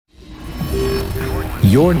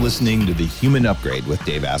You're listening to The Human Upgrade with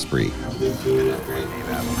Dave Asprey,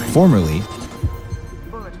 formerly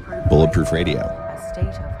Bulletproof Radio. A state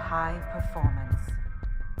of high performance.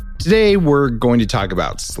 Today, we're going to talk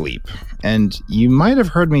about sleep. And you might have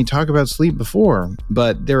heard me talk about sleep before,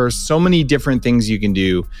 but there are so many different things you can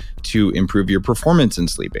do to improve your performance in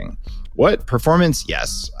sleeping. What? Performance?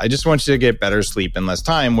 Yes. I just want you to get better sleep in less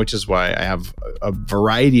time, which is why I have a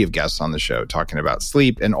variety of guests on the show talking about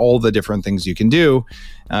sleep and all the different things you can do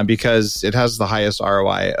because it has the highest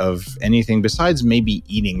ROI of anything besides maybe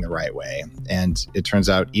eating the right way. And it turns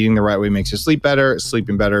out eating the right way makes you sleep better.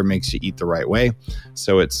 Sleeping better makes you eat the right way.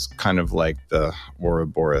 So it's kind of like the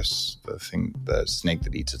Ouroboros, the snake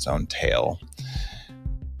that eats its own tail.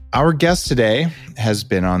 Our guest today has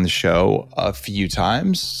been on the show a few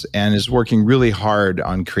times and is working really hard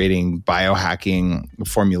on creating biohacking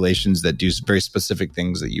formulations that do very specific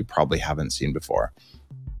things that you probably haven't seen before.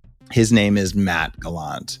 His name is Matt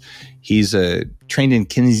Gallant. He's trained in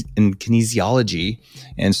kinesiology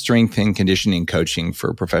and strength and conditioning coaching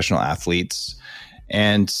for professional athletes.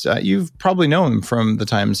 And you've probably known him from the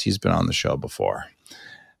times he's been on the show before.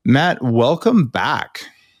 Matt, welcome back.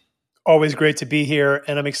 Always great to be here,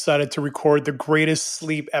 and I'm excited to record the greatest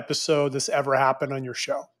sleep episode that's ever happened on your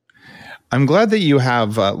show. I'm glad that you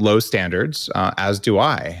have low standards, as do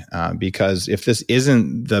I, because if this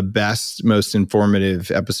isn't the best, most informative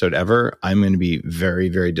episode ever, I'm going to be very,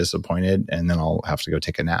 very disappointed, and then I'll have to go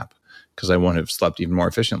take a nap because I won't have slept even more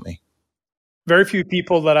efficiently. Very few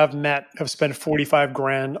people that I've met have spent 45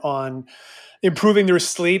 grand on improving their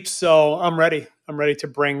sleep, so I'm ready. I'm ready to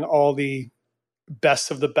bring all the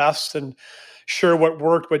best of the best and share what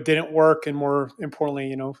worked, what didn't work, and more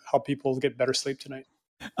importantly, help people get better sleep tonight.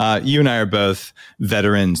 You and I are both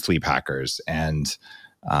veteran sleep hackers, and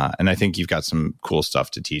I think you've got some cool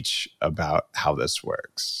stuff to teach about how this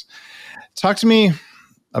works. Talk to me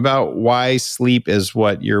about why sleep is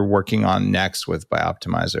what you're working on next with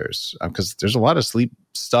Bioptimizers, because there's a lot of sleep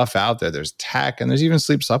stuff out there. There's tech, and there's even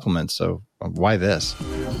sleep supplements. So why this?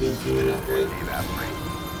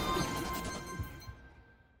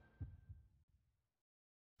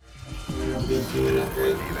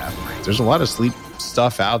 There's a lot of sleep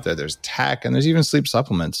stuff out there. There's tech and there's even sleep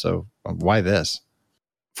supplements. So why this?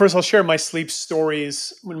 First, I'll share my sleep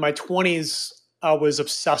stories. In my 20s, I was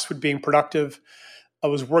obsessed with being productive. I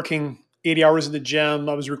was working 80 hours in the gym.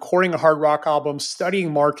 I was recording a hard rock album,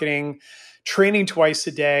 studying marketing, training twice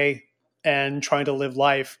a day, and trying to live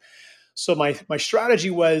life. So my strategy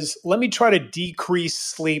was, let me try to decrease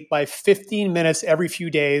sleep by 15 minutes every few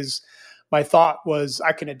days. My thought was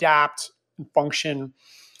I can adapt and function.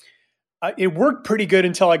 It worked pretty good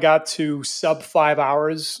until I got to sub 5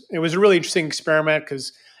 hours. It was a really interesting experiment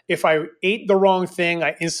because if I ate the wrong thing,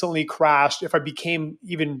 I instantly crashed. If I became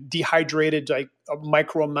even dehydrated, like a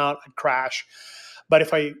micro amount, I'd crash. But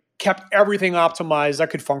if I kept everything optimized, I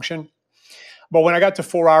could function. But when I got to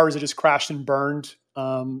 4 hours, it just crashed and burned.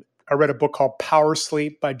 I read a book called Power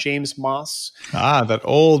Sleep by James Moss. Ah, that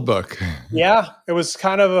old book. Yeah, it was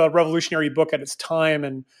kind of a revolutionary book at its time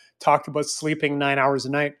and talked about sleeping 9 hours a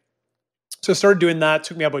night. So I started doing that. It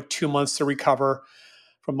took me about 2 months to recover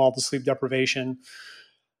from all the sleep deprivation.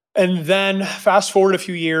 And then fast forward a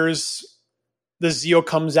few years, the Zio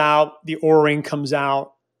comes out, the Oura Ring comes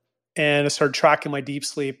out, and I started tracking my deep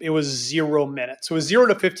sleep. It was 0 minutes. So it was 0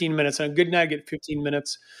 to 15 minutes. And a good night, I get 15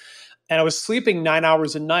 minutes. And I was sleeping 9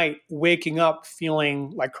 hours a night, waking up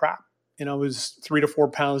feeling like crap. I was 3 to 4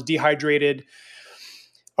 pounds dehydrated.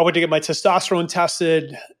 I went to get my testosterone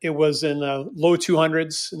tested. It was in the low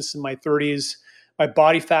 200s. This is in my 30s. My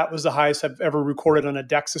body fat was the highest I've ever recorded on a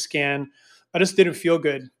DEXA scan. I just didn't feel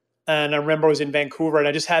good. And I remember I was in Vancouver and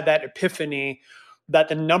I just had that epiphany that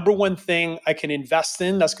the number one thing I can invest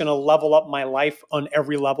in that's going to level up my life on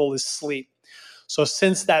every level is sleep. So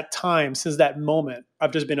since that time, since that moment,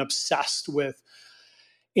 I've just been obsessed with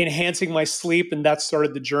enhancing my sleep, and that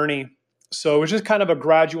started the journey. So it was just kind of a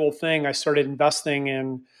gradual thing. I started investing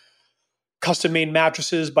in custom-made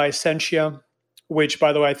mattresses by Essentia, which,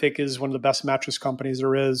 by the way, I think is one of the best mattress companies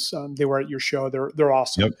there is. They were at your show. They're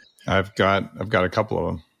awesome. Yep, I've got a couple of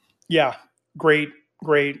them. Yeah, great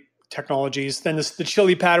technologies. Then the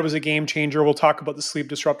Chili Pad was a game changer. We'll talk about the sleep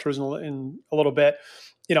disruptors in a little bit.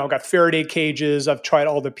 I've got Faraday cages. I've tried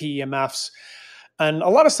all the PEMFs. And a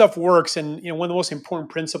lot of stuff works. And one of the most important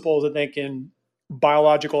principles, I think, in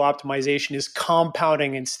biological optimization is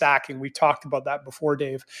compounding and stacking. We talked about that before,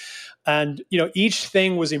 Dave. And, each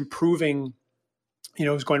thing was improving. It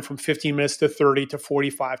was going from 15 minutes to 30 to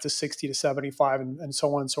 45 to 60 to 75 and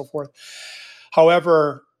so on and so forth.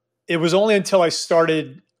 However, it was only until I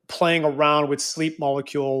started playing around with sleep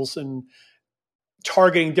molecules and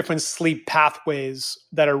targeting different sleep pathways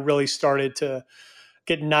that are really started to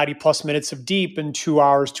get 90 plus minutes of deep and 2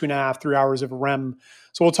 hours, 2.5, 3 hours of REM.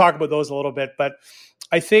 So we'll talk about those a little bit. But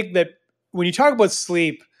I think that when you talk about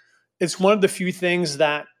sleep, it's one of the few things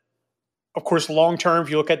that, of course, long term, if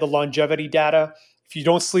you look at the longevity data, if you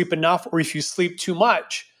don't sleep enough or if you sleep too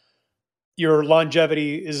much, your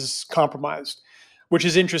longevity is compromised, which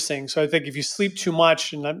is interesting. So I think if you sleep too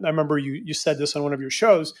much, and I remember you said this on one of your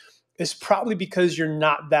shows, it's probably because you're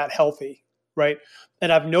not that healthy, right?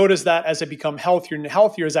 And I've noticed that as I become healthier and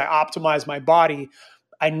healthier, as I optimize my body,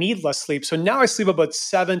 I need less sleep. So now I sleep about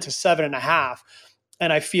 7 to 7.5,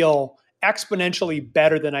 and I feel exponentially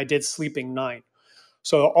better than I did sleeping 9.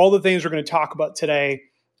 So all the things we're going to talk about today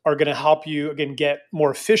are going to help you, again, get more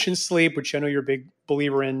efficient sleep, which I know you're a big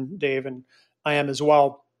believer in, Dave, and I am as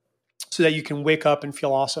well, so that you can wake up and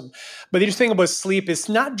feel awesome. But the interesting thing about sleep is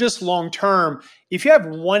not just long-term. If you have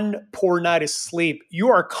one poor night of sleep, you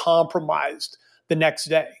are compromised the next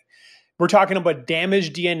day. We're talking about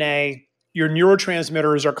damaged DNA. Your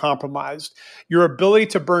neurotransmitters are compromised. Your ability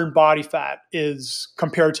to burn body fat is,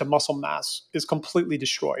 compared to muscle mass, is completely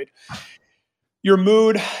destroyed. Your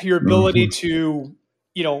mood, your ability to,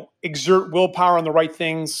 exert willpower on the right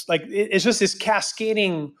things, like it's just this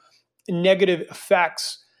cascading negative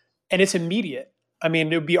effects, and it's immediate. I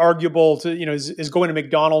mean, it would be arguable to, is going to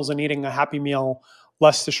McDonald's and eating a Happy Meal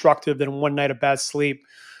less destructive than one night of bad sleep?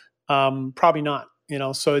 Probably not,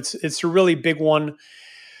 so it's a really big one.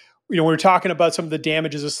 When we're talking about some of the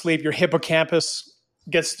damages of sleep, your hippocampus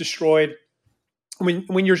gets destroyed.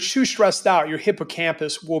 When you're too stressed out, your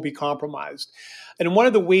hippocampus will be compromised. And one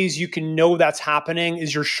of the ways you can know that's happening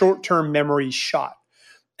is your short-term memory shot.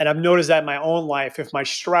 And I've noticed that in my own life. If my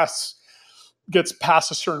stress gets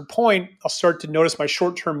past a certain point, I'll start to notice my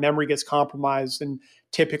short-term memory gets compromised. And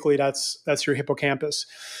typically that's your hippocampus.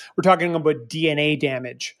 We're talking about DNA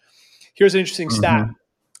damage. Here's an interesting stat.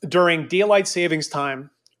 During daylight savings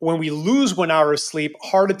time, when we lose 1 hour of sleep,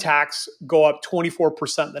 heart attacks go up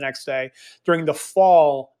 24% the next day. During the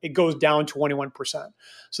fall, it goes down 21%.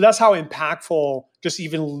 So that's how impactful just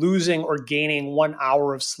even losing or gaining 1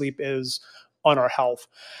 hour of sleep is on our health.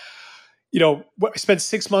 I spent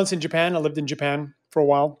 6 months in Japan. I lived in Japan for a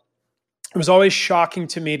while. It was always shocking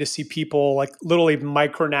to me to see people like literally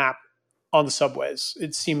micro nap on the subways.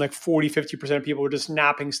 It seemed like 40, 50% of people were just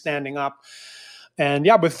napping, standing up. And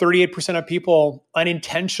yeah, but 38% of people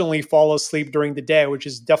unintentionally fall asleep during the day, which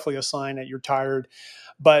is definitely a sign that you're tired.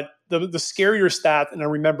 But the scarier stat, and I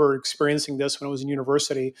remember experiencing this when I was in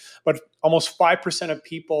university, but almost 5% of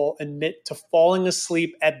people admit to falling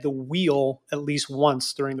asleep at the wheel at least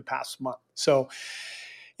once during the past month. So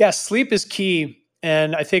yeah, sleep is key.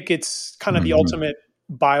 And I think it's kind of the ultimate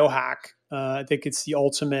biohack. I think it's the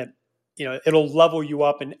ultimate, it'll level you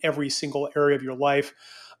up in every single area of your life,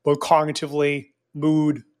 both cognitively,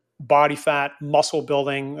 mood, body fat, muscle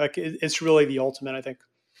building. Like it's really the ultimate, I think.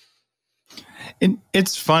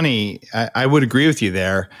 It's funny. I would agree with you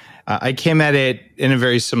there. I came at it in a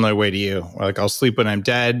very similar way to you. Like I'll sleep when I'm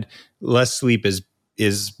dead. Less sleep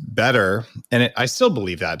is better. And I still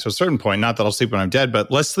believe that to a certain point. Not that I'll sleep when I'm dead,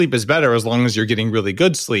 but less sleep is better as long as you're getting really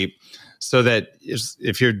good sleep. So that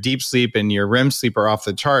if your deep sleep and your REM sleep are off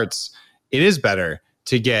the charts, it is better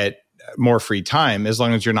to get more free time as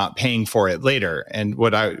long as you're not paying for it later. And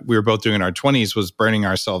what we were both doing in our 20s was burning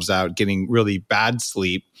ourselves out, getting really bad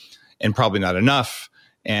sleep and probably not enough.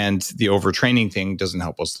 And the overtraining thing doesn't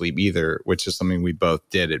help us sleep either, which is something we both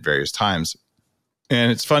did at various times.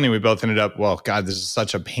 And it's funny, we both ended up, well, God, this is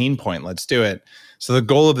such a pain point. Let's do it. So the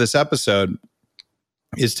goal of this episode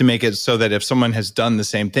is to make it so that if someone has done the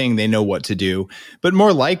same thing, they know what to do. But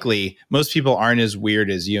more likely, most people aren't as weird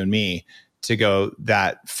as you and me to go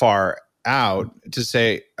that far out to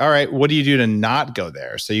say, all right, what do you do to not go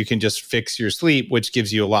there? So you can just fix your sleep, which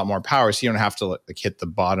gives you a lot more power. So you don't have to like hit the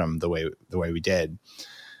bottom the way we did.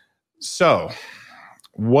 So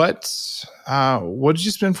what did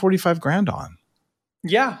you spend $45,000 on?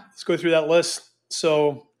 Yeah, let's go through that list.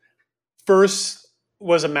 So first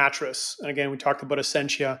was a mattress. And again, we talked about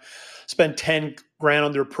Essentia. Spent $10,000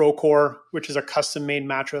 on their Procore, which is a custom made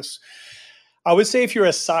mattress. I would say if you're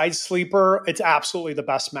a side sleeper, it's absolutely the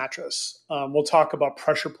best mattress. We'll talk about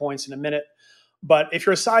pressure points in a minute. But if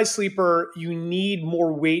you're a side sleeper, you need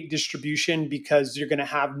more weight distribution because you're going to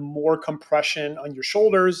have more compression on your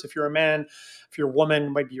shoulders. If you're a man, if you're a woman, it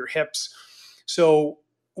might be your hips. So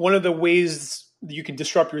one of the ways that you can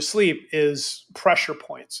disrupt your sleep is pressure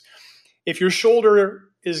points. If your shoulder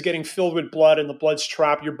is getting filled with blood and the blood's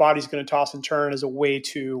trapped, your body's going to toss and turn as a way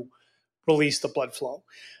to release the blood flow.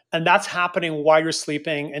 And that's happening while you're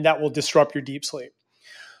sleeping, and that will disrupt your deep sleep.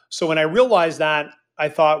 So when I realized that, I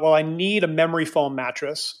thought, well, I need a memory foam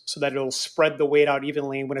mattress so that it'll spread the weight out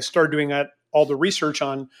evenly. When I started doing all the research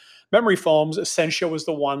on memory foams, Essentia was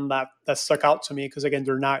the one that stuck out to me because, again,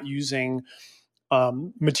 they're not using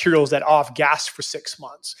materials that off gas for 6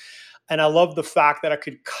 months. And I love the fact that I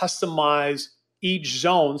could customize each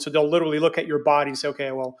zone. So they'll literally look at your body and say,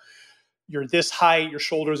 okay, well, you're this height, your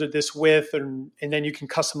shoulders are this width, and then you can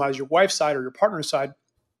customize your wife's side or your partner's side.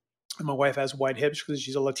 And my wife has wide hips because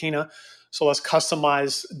she's a Latina. So let's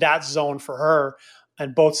customize that zone for her.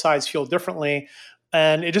 And both sides feel differently.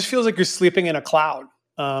 And it just feels like you're sleeping in a cloud.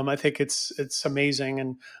 I think it's amazing.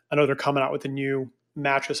 And I know they're coming out with a new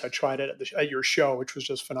mattress. I tried it at your show, which was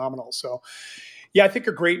just phenomenal. So yeah, I think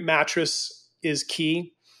a great mattress is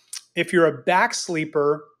key. If you're a back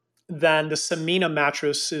sleeper, then the Samina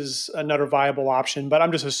mattress is another viable option. But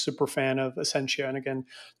I'm just a super fan of Essentia. And again,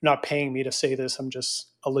 not paying me to say this. I'm just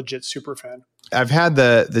a legit super fan. I've had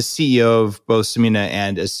the CEO of both Samina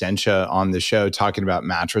and Essentia on the show talking about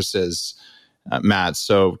mattresses, Matt.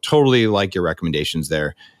 So totally like your recommendations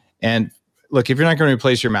there. And look, if you're not going to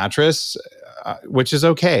replace your mattress, which is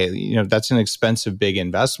okay, that's an expensive, big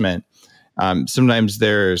investment. Sometimes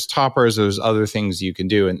there's toppers, there's other things you can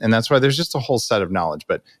do. And that's why there's just a whole set of knowledge.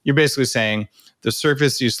 But you're basically saying the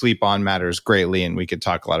surface you sleep on matters greatly. And we could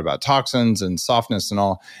talk a lot about toxins and softness and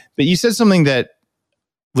all. But you said something that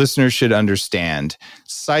listeners should understand.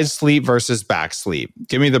 Side sleep versus back sleep.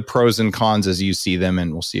 Give me the pros and cons as you see them,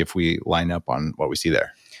 and we'll see if we line up on what we see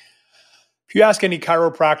there. If you ask any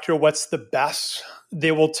chiropractor what's the best,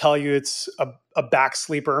 they will tell you it's a back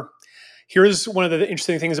sleeper. Here's one of the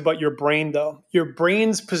interesting things about your brain, though. Your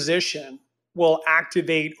brain's position will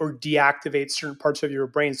activate or deactivate certain parts of your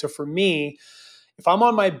brain. So for me, if I'm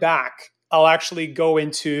on my back, I'll actually go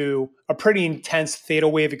into a pretty intense theta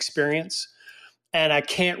wave experience, and I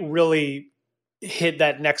can't really hit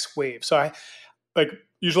that next wave. So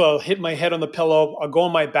usually I'll hit my head on the pillow, I'll go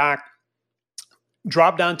on my back,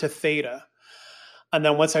 drop down to theta. And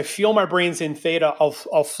then once I feel my brain's in theta,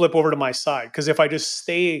 I'll flip over to my side. Because if I just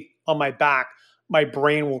stay on my back, my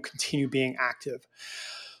brain will continue being active.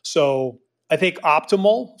 So I think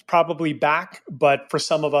optimal is probably back, but for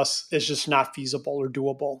some of us, it's just not feasible or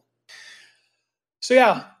doable. So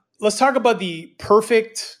yeah, let's talk about the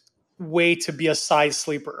perfect way to be a side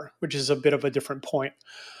sleeper, which is a bit of a different point.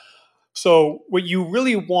 So what you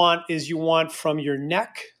really want is you want from your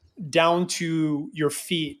neck down to your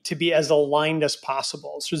feet to be as aligned as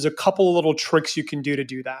possible. So there's a couple of little tricks you can do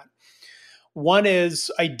that. One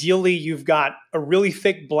is ideally you've got a really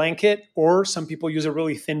thick blanket, or some people use a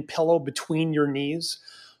really thin pillow between your knees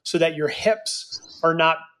so that your hips are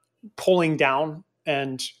not pulling down.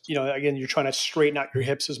 And, again, you're trying to straighten out your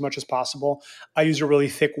hips as much as possible. I use a really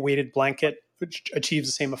thick weighted blanket, which achieves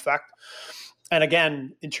the same effect. And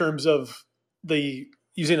again, in terms of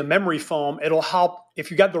using the memory foam, it'll help.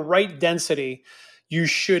 If you got the right density, you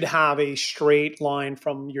should have a straight line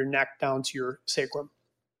from your neck down to your sacrum.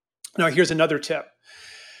 Now, here's another tip.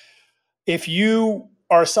 If you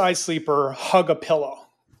are a side sleeper, hug a pillow,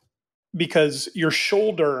 because your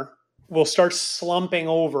shoulder will start slumping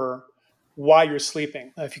over while you're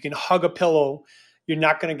sleeping. If you can hug a pillow, you're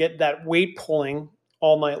not going to get that weight pulling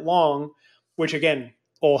all night long, which again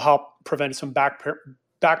will help prevent some back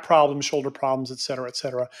problems, shoulder problems, et cetera, et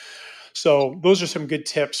cetera. So those are some good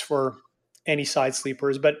tips for any side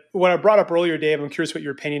sleepers. But what I brought up earlier, Dave, I'm curious what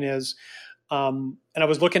your opinion is. And I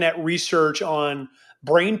was looking at research on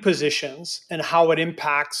brain positions and how it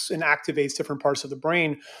impacts and activates different parts of the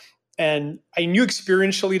brain. And I knew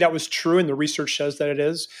experientially that was true, and the research says that it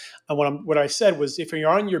is. And what I said was, if you're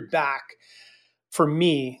on your back, for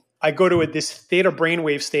me, I go to this theta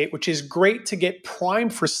brainwave state, which is great to get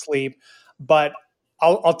primed for sleep, but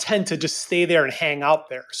I'll tend to just stay there and hang out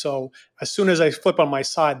there. So as soon as I flip on my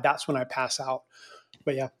side, that's when I pass out.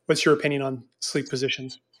 But yeah, what's your opinion on sleep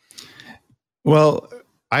positions? Well,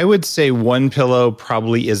 I would say one pillow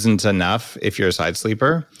probably isn't enough if you're a side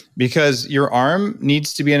sleeper, because your arm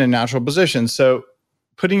needs to be in a natural position. So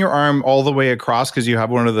putting your arm all the way across, because you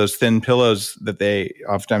have one of those thin pillows that they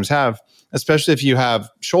oftentimes have, especially if you have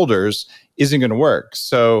shoulders, isn't going to work.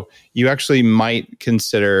 So you actually might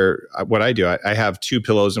consider what I do. I have two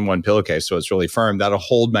pillows in one pillowcase, so it's really firm. That'll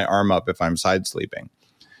hold my arm up if I'm side sleeping.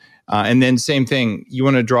 And then same thing, you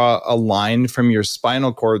want to draw a line from your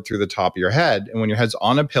spinal cord through the top of your head. And when your head's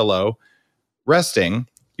on a pillow resting,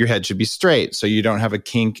 your head should be straight so you don't have a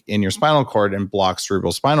kink in your spinal cord and block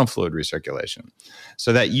cerebral spinal fluid recirculation.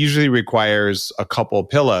 So that usually requires a couple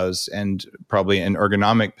pillows and probably an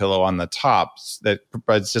ergonomic pillow on the top that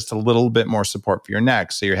provides just a little bit more support for your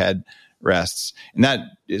neck so your head rests. And that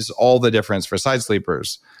is all the difference for side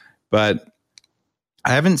sleepers. But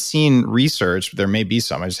I haven't seen research, there may be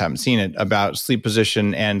some, I just haven't seen it, about sleep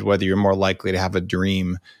position and whether you're more likely to have a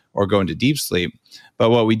dream or go into deep sleep. But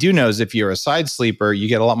what we do know is if you're a side sleeper, you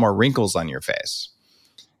get a lot more wrinkles on your face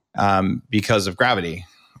because of gravity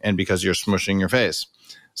and because you're smushing your face.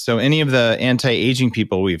 So any of the anti-aging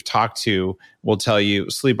people we've talked to will tell you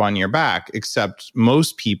sleep on your back, except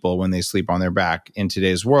most people, when they sleep on their back in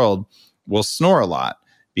today's world, will snore a lot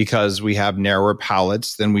because we have narrower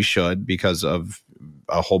palates than we should because of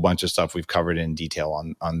a whole bunch of stuff we've covered in detail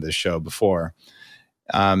on this show before.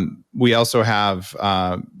 We also have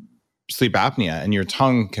sleep apnea, and your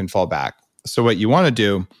tongue can fall back. So what you want to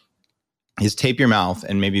do is tape your mouth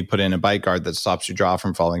and maybe put in a bite guard that stops your jaw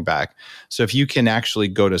from falling back. So if you can actually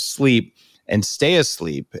go to sleep and stay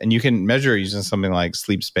asleep, and you can measure using something like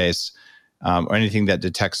Sleep Space or anything that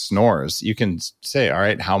detects snores, you can say, all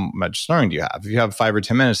right, how much snoring do you have? If you have 5 or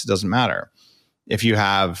 10 minutes, it doesn't matter. If you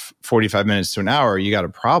have 45 minutes to an hour, you got a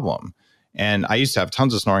problem. And I used to have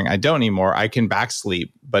tons of snoring. I don't anymore. I can back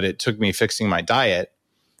sleep, but it took me fixing my diet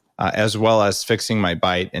as well as fixing my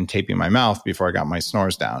bite and taping my mouth before I got my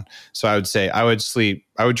snores down. So I would say I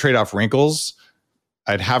would trade off wrinkles.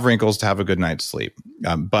 I'd have wrinkles to have a good night's sleep,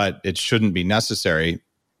 but it shouldn't be necessary.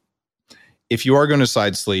 If you are going to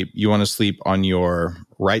side sleep, you want to sleep on your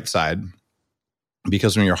right side,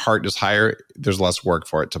 because when your heart is higher, there's less work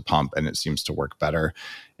for it to pump and it seems to work better.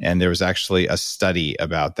 And there was actually a study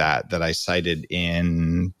about that I cited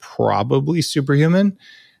in probably Superhuman.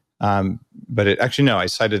 But I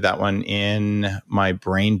cited that one in my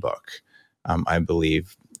brain book, I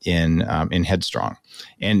believe, in Headstrong.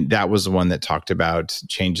 And that was the one that talked about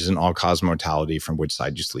changes in all-cause mortality from which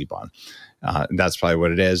side you sleep on. That's probably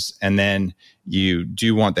what it is. And then you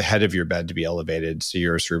do want the head of your bed to be elevated so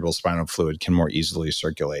your cerebral spinal fluid can more easily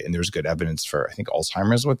circulate. And there's good evidence for, I think,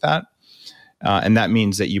 Alzheimer's with that. And that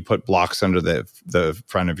means that you put blocks under the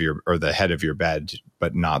front of your, or the head of your bed,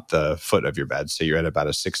 but not the foot of your bed. So you're at about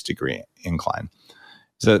a 6-degree incline.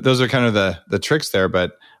 So those are kind of the tricks there.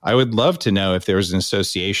 But I would love to know if there's an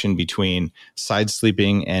association between side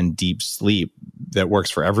sleeping and deep sleep that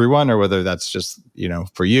works for everyone, or whether that's just,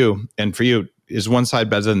 for you. And for you, is one side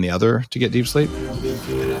better than the other to get deep sleep?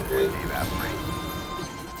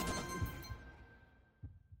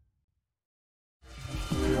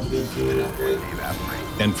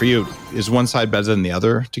 And for you, is one side better than the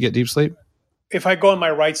other to get deep sleep? If I go on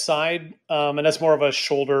my right side, and that's more of a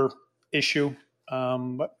shoulder issue,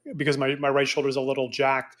 because my right shoulder is a little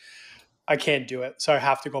jacked, I can't do it. So I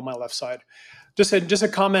have to go on my left side. Just a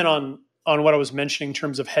comment on what I was mentioning in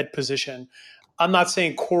terms of head position. I'm not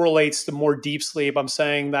saying correlates to more deep sleep. I'm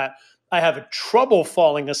saying that I have trouble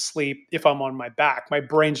falling asleep if I'm on my back. My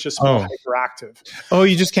brain's just more hyperactive. Oh,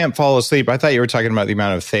 you just can't fall asleep. I thought you were talking about the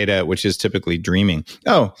amount of theta, which is typically dreaming.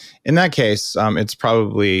 Oh, in that case, it's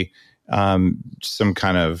probably some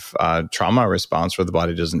kind of trauma response where the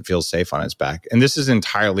body doesn't feel safe on its back. And this is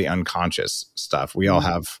entirely unconscious stuff. We all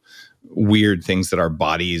have weird things that our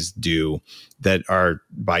bodies do that are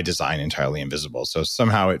by design entirely invisible. So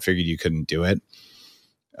somehow it figured you couldn't do it.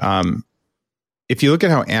 If you look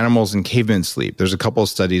at how animals and cavemen sleep, there's a couple of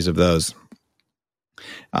studies of those.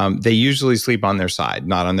 They usually sleep on their side,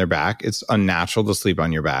 not on their back. It's unnatural to sleep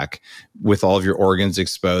on your back with all of your organs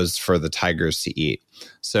exposed for the tigers to eat.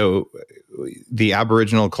 So the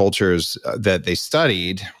Aboriginal cultures that they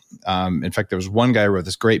studied, in fact, there was one guy who wrote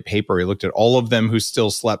this great paper. He looked at all of them who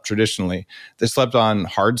still slept traditionally. They slept on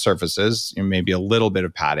hard surfaces, maybe a little bit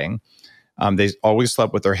of padding. They always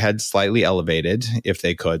slept with their head slightly elevated if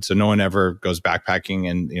they could. So no one ever goes backpacking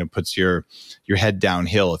and puts your head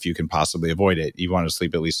downhill if you can possibly avoid it. You want to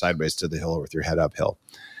sleep at least sideways to the hill or with your head uphill.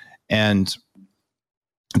 And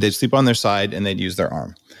they'd sleep on their side and they'd use their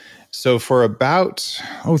arm. So for about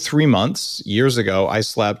 3 months, years ago, I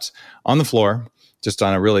slept on the floor, just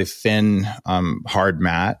on a really thin, hard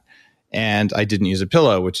mat. And I didn't use a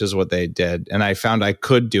pillow, which is what they did. And I found I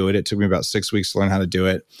could do it. It took me about 6 weeks to learn how to do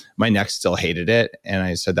it. My neck still hated it. And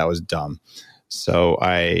I said that was dumb. So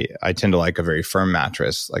I tend to like a very firm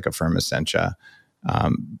mattress, like a firm Essentia.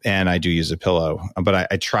 And I do use a pillow. But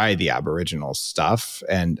I try the Aboriginal stuff.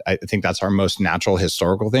 And I think that's our most natural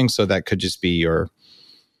historical thing. So that could just be your,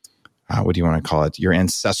 what do you want to call it? Your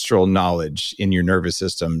ancestral knowledge in your nervous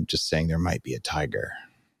system, just saying there might be a tiger.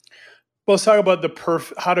 Well, let's talk about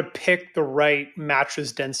how to pick the right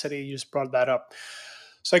mattress density. You just brought that up.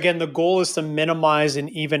 So again, the goal is to minimize and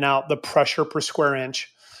even out the pressure per square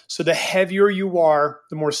inch. So the heavier you are,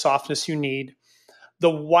 the more softness you need.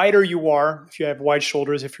 The wider you are, if you have wide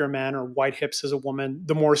shoulders, if you're a man, or wide hips as a woman,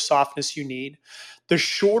 the more softness you need. The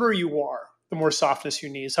shorter you are, the more softness you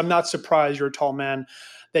need. So I'm not surprised you're a tall man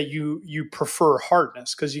that you prefer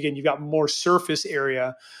hardness, because again, you've got more surface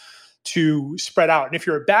area to spread out. And if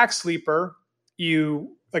you're a back sleeper,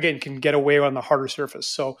 you again can get away on the harder surface.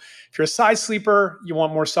 So if you're a side sleeper, you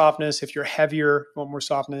want more softness. If you're heavier, you want more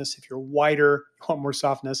softness. If you're wider, you want more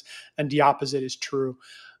softness. And the opposite is true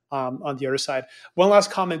on the other side. One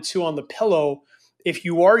last comment too on the pillow. If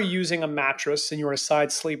you are using a mattress and you're a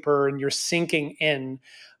side sleeper and you're sinking in,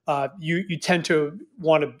 you tend to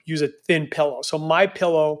want to use a thin pillow. So my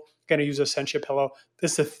pillow, going to use a Essentia pillow.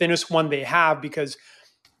 This is the thinnest one they have, because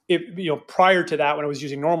prior to that, when I was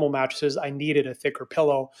using normal mattresses, I needed a thicker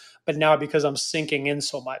pillow. But now, because I'm sinking in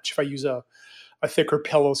so much, if I use a thicker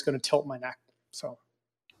pillow, it's going to tilt my neck. So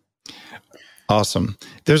awesome.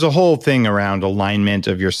 There's a whole thing around alignment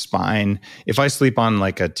of your spine. If I sleep on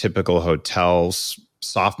like a typical hotel's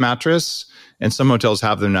soft mattress, and some hotels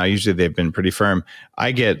have them now, usually they've been pretty firm,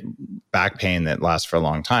 I get back pain that lasts for a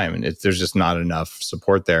long time, and there's just not enough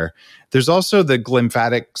support there. There's also the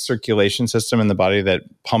lymphatic circulation system in the body that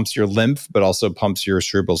pumps your lymph, but also pumps your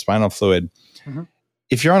cerebrospinal fluid. Mm-hmm.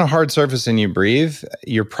 If you're on a hard surface and you breathe,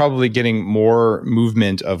 you're probably getting more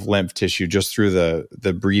movement of lymph tissue just through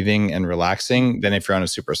the breathing and relaxing than if you're on a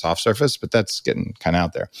super soft surface, but that's getting kind of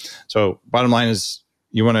out there. So bottom line is,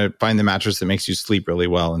 you want to find the mattress that makes you sleep really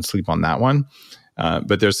well and sleep on that one.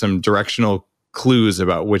 But there's some directional clues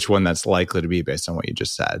about which one that's likely to be based on what you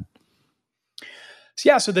just said.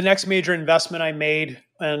 So the next major investment I made,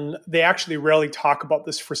 and they actually rarely talk about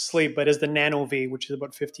this for sleep, but is the Nano V, which is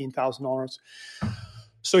about $15,000.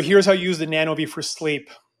 So here's how you use the Nano V for sleep.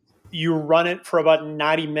 You run it for about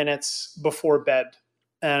 90 minutes before bed.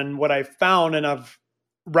 And what I found, and I've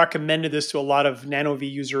recommended this to a lot of Nano V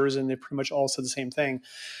users, and they pretty much all said the same thing,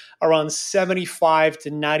 around 75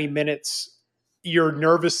 to 90 minutes, your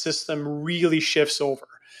nervous system really shifts over.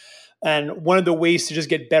 And one of the ways to just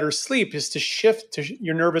get better sleep is to shift to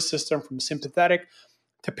your nervous system from sympathetic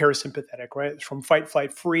to parasympathetic, right? From fight,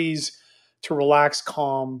 flight, freeze to relax,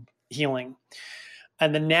 calm, healing.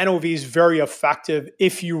 And the Nano V is very effective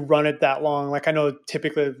if you run it that long. Like, I know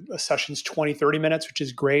typically a session's 20, 30 minutes, which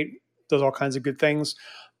is great. Does all kinds of good things.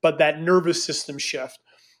 But that nervous system shift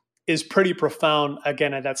is pretty profound,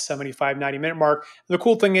 again, at that 75, 90-minute mark. And the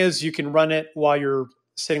cool thing is you can run it while you're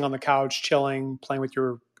sitting on the couch, chilling, playing with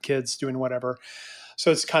your kids, doing whatever.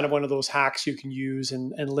 So it's kind of one of those hacks you can use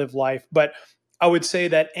and live life. But I would say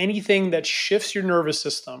that anything that shifts your nervous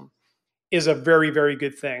system is a very, very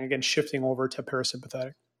good thing. Again, shifting over to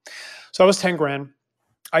parasympathetic. So that was 10 grand.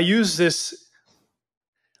 I use this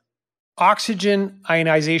oxygen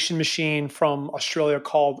ionization machine from Australia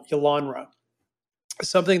called Elanra.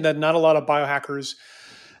 Something that not a lot of biohackers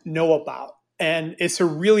know about. And it's a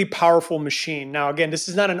really powerful machine. Now, again, this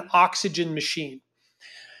is not an oxygen machine.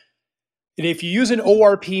 And if you use an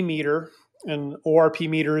ORP meter, and ORP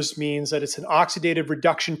meters means that it's an oxidative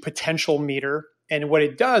reduction potential meter. And what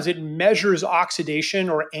it does, it measures oxidation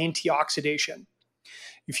or antioxidation.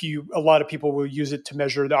 A lot of people will use it to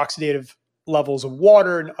measure the oxidative levels of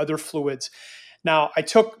water and other fluids. Now, I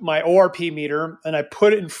took my ORP meter and I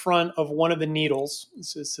put it in front of one of the needles.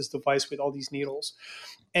 It's this device with all these needles.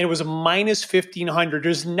 And it was a minus 1,500.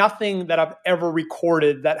 There's nothing that I've ever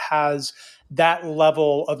recorded that has that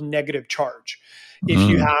level of negative charge. If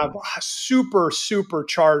you have super, super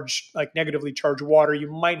charged, like negatively charged water,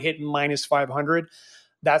 you might hit minus 500.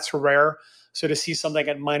 That's rare. So to see something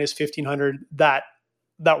at minus 1,500, that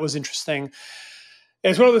was interesting.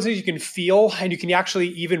 It's one of those things you can feel, and you can actually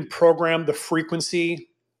even program the frequency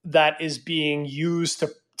that is being used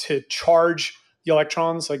to charge the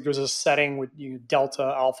electrons. Like there's a setting with delta,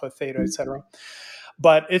 alpha, theta, etc.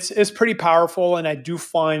 But it's pretty powerful, and I do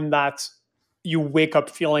find that you wake up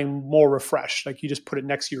feeling more refreshed. Like you just put it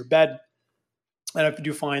next to your bed, and I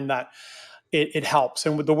do find that it helps.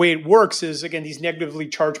 And the way it works is, again, these negatively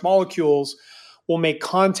charged molecules will make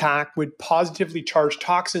contact with positively charged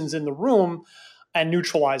toxins in the room and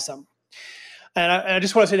neutralize them. And I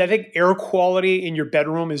just want to say that I think air quality in your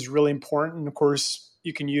bedroom is really important. And of course,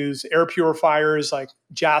 you can use air purifiers like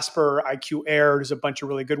Jasper, IQ Air. There's a bunch of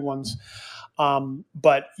really good ones.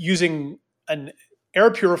 But using an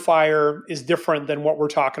air purifier is different than what we're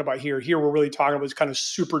talking about here. Here, we're really talking about kind of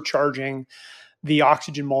supercharging the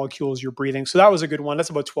oxygen molecules you're breathing. So that was a good one. That's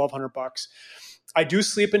about $1,200. I do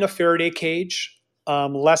sleep in a Faraday cage,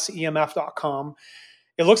 lessemf.com.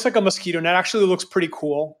 It looks like a mosquito net. Actually, looks pretty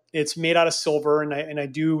cool. It's made out of silver, and I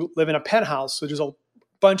do live in a penthouse, so there's a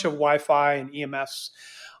bunch of Wi-Fi and EMFs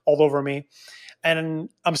all over me. And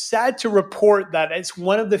I'm sad to report that it's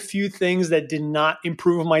one of the few things that did not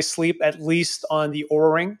improve my sleep, at least on the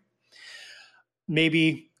Oura Ring.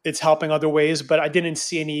 Maybe it's helping other ways, but I didn't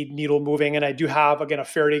see any needle moving. And I do have, again, a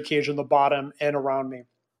Faraday cage on the bottom and around me.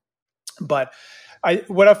 But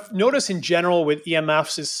what I've noticed in general with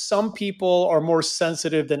EMFs is some people are more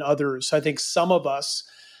sensitive than others. So I think some of us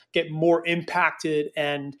get more impacted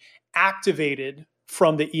and activated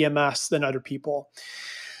from the EMS than other people.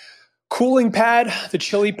 Cooling pad, the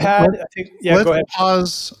chili pad. I think, let's go ahead.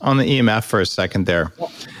 Pause on the EMF for a second there.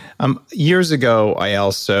 Years ago, I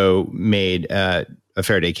also made a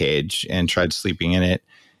Faraday cage and tried sleeping in it.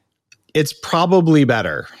 It's probably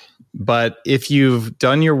better, but if you've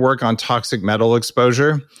done your work on toxic metal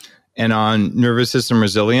exposure and on nervous system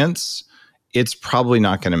resilience, it's probably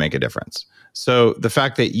not going to make a difference. So the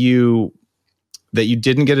fact that you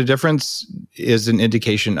didn't get a difference is an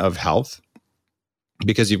indication of health,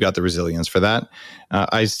 because you've got the resilience for that.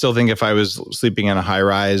 I still think if I was sleeping in a high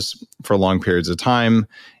rise for long periods of time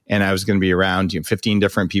and I was going to be around 15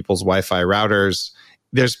 different people's Wi-Fi routers,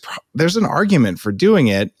 there's an argument for doing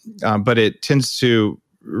it, but it tends to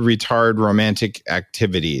retard romantic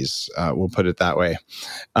activities. We'll put it that way.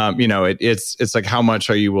 It's like, how much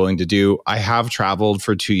are you willing to do? I have traveled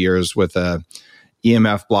for 2 years with a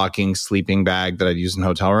EMF blocking sleeping bag that I'd use in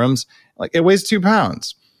hotel rooms. Like, it weighs 2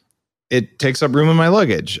 pounds. It takes up room in my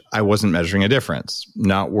luggage. I wasn't measuring a difference.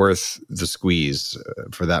 Not worth the squeeze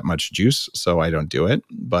for that much juice, so I don't do it,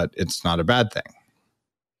 but it's not a bad thing.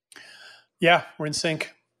 Yeah, we're in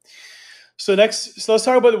sync. So let's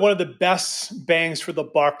talk about one of the best bangs for the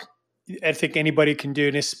buck I think anybody can do,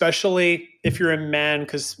 and especially if you're a man,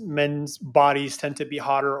 because men's bodies tend to be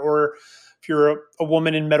hotter, or if you're a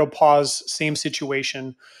woman in menopause, same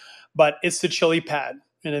situation. But it's the chili pad,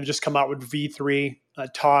 and they've just come out with V3.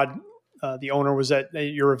 Todd, the owner, was at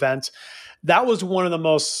your event. That was one of the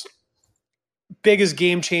most biggest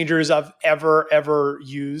game changers I've ever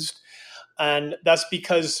used. And that's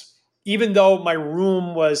because even though my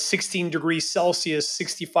room was 16 degrees Celsius,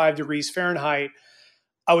 65 degrees Fahrenheit,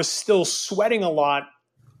 I was still sweating a lot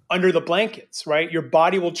under the blankets, right? Your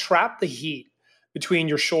body will trap the heat between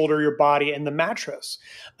your shoulder, your body, and the mattress.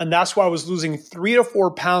 And that's why I was losing 3 to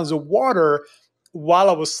 4 pounds of water while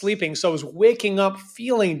I was sleeping. So I was waking up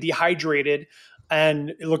feeling dehydrated,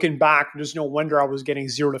 and looking back, there's no wonder I was getting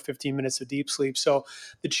 0 to 15 minutes of deep sleep. So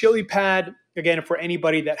the chili pad, again, for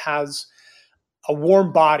anybody that has a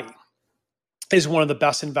warm body, is one of the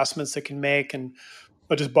best investments they can make. And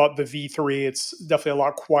I just bought the V3. It's definitely a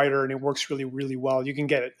lot quieter and it works really, really well. You can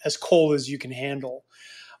get it as cold as you can handle.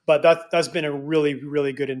 But that's been a really,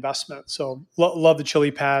 really good investment. So love the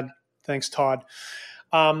chili pad. Thanks, Todd.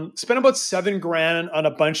 Spent about $7,000 on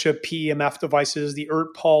a bunch of PEMF devices, the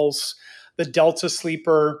ERT Pulse, the Delta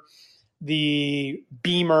Sleeper, the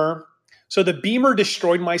Beamer. So the Beamer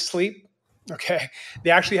destroyed my sleep. Okay. They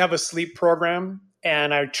actually have a sleep program,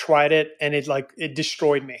 and I tried it and it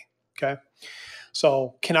destroyed me. Okay.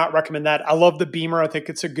 So cannot recommend that. I love the Beamer. I think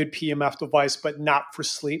it's a good PEMF device, but not for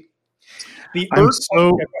sleep. I'm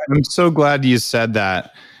so glad you said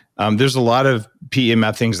that. There's a lot of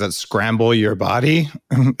PEMF things that scramble your body.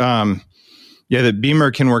 The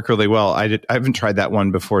Beamer can work really well. I haven't tried that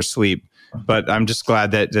one before sleep, but I'm just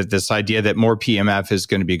glad that this idea that more PEMF is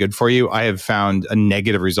going to be good for you. I have found a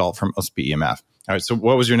negative result from most PEMF. All right. So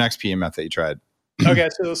what was your next PEMF that you tried? Okay.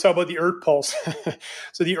 So let's talk about the ERT Pulse.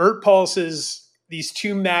 So the ERT Pulse is these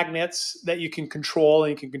 2 magnets that you can control,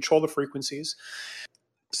 and you can control the frequencies.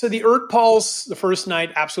 So the ERT Pulse, the first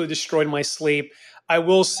night, absolutely destroyed my sleep. I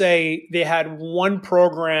will say they had one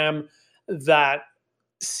program that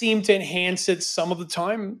seemed to enhance it some of the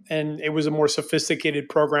time, and it was a more sophisticated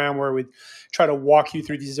program where we'd try to walk you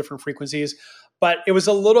through these different frequencies. But it was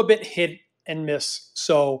a little bit hit and miss.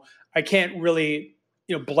 So I can't really,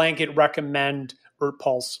 blanket recommend ERT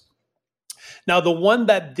Pulse. Now, the one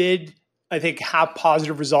that did, I think, have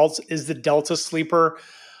positive results is the Delta Sleeper.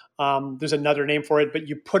 There's another name for it, but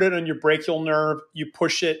you put it on your brachial nerve, you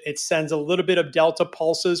push it, it sends a little bit of delta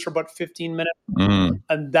pulses for about 15 minutes.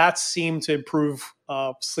 And that seemed to improve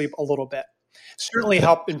sleep a little bit. Certainly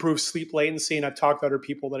help improve sleep latency. And I've talked to other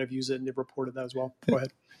people that have used it and they've reported that as well. Go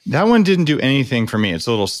ahead. That one didn't do anything for me. It's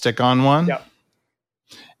a little stick-on one. Yeah.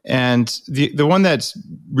 And the one that's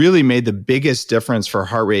really made the biggest difference for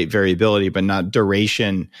heart rate variability, but not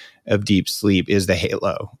duration of deep sleep, is the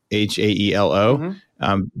Halo, HAELO.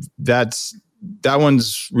 Mm-hmm. That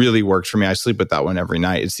one's really worked for me. I sleep with that one every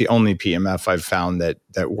night. It's the only PEMF I've found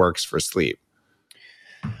that works for sleep.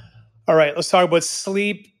 All right, let's talk about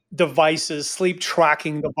sleep devices, sleep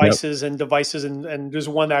tracking devices. Yep. And devices. And there's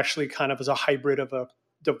one that actually kind of is a hybrid of a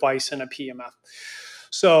device and a PEMF.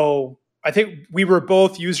 So I think we were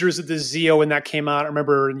both users of the Zeo when that came out. I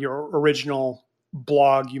remember in your original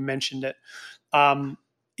blog, you mentioned it.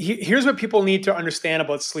 here's what people need to understand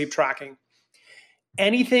about sleep tracking.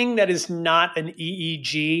 Anything that is not an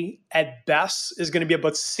EEG at best is going to be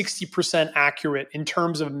about 60% accurate in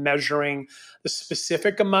terms of measuring the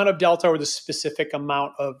specific amount of delta or the specific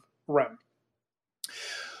amount of REM.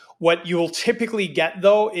 What you'll typically get,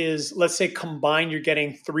 though, is, let's say combined, you're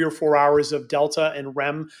getting 3 or 4 hours of delta and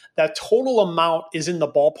REM. That total amount is in the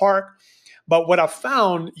ballpark. But what I've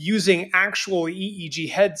found using actual EEG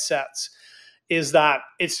headsets is that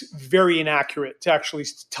it's very inaccurate to actually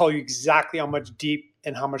tell you exactly how much deep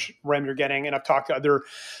and how much REM you're getting. And I've talked to other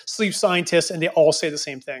sleep scientists, and they all say the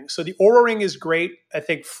same thing. So the Oura Ring is great, I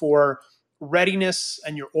think, for readiness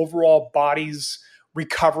and your overall body's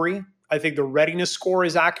recovery. I think the readiness score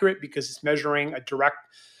is accurate because it's measuring a direct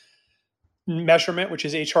measurement, which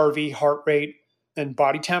is HRV, heart rate, and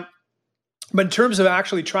body temp. But in terms of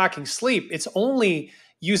actually tracking sleep, it's only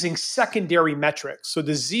using secondary metrics. So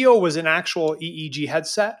the Zeo was an actual EEG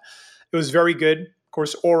headset. It was very good. Of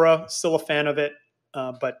course, Oura, still a fan of it.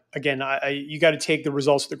 But again, you got to take the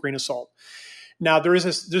results with a grain of salt. Now,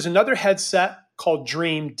 there's another headset called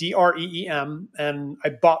Dream, DREEM, and I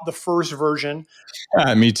bought the first version.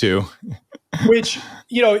 Me too. Which,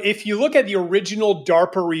 if you look at the original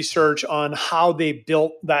DARPA research on how they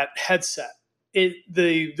built that headset,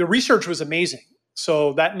 the research was amazing.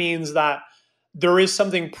 So that means that there is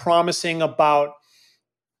something promising about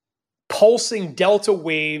pulsing delta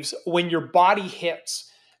waves when your body hits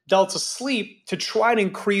delta sleep to try to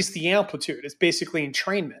increase the amplitude. It's basically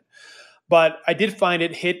entrainment. But I did find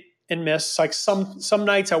it hit and miss. Like some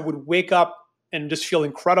nights I would wake up and just feel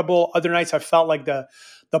incredible. Other nights I felt like the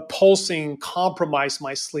pulsing compromised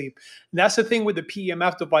my sleep. And that's the thing with the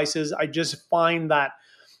PEMF devices. I just find that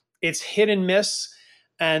it's hit and miss,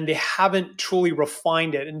 and they haven't truly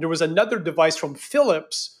refined it. And there was another device from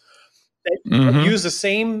Philips that used the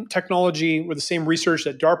same technology with the same research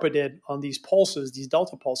that DARPA did on these pulses, these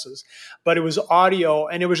delta pulses, but it was audio,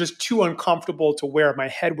 and it was just too uncomfortable to wear. My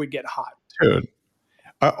head would get hot. Dude,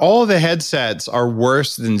 all the headsets are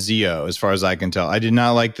worse than Zeo, as far as I can tell. I did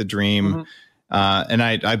not like the Dream. And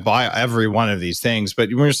I buy every one of these things, but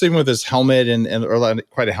when you're sleeping with this helmet or not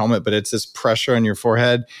quite a helmet, but it's this pressure on your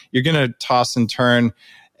forehead, you're going to toss and turn.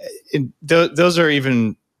 Those are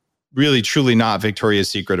even really, truly not Victoria's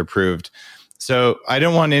Secret approved. So I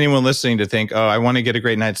don't want anyone listening to think, oh, I want to get a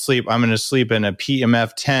great night's sleep. I'm going to sleep in a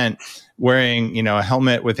PEMF tent wearing, a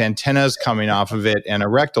helmet with antennas coming off of it and a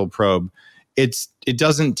rectal probe. It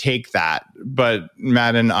doesn't take that. But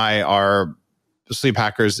Matt and I are sleep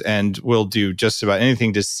hackers and we'll do just about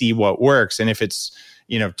anything to see what works. And if it's,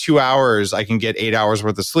 2 hours, I can get 8 hours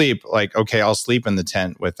worth of sleep. Like, okay, I'll sleep in the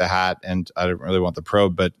tent with the hat, and I don't really want the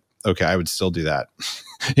probe, but okay, I would still do that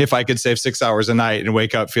if I could save 6 hours a night and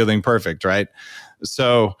wake up feeling perfect, right?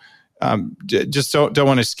 So just don't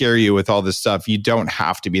want to scare you with all this stuff. You don't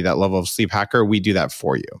have to be that level of sleep hacker. We do that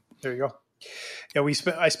for you. There you go. Yeah,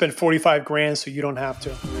 I spent $45,000, so you don't have to.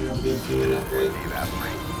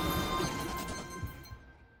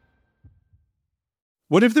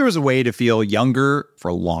 What if there was a way to feel younger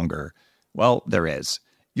for longer? Well, there is.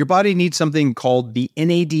 Your body needs something called the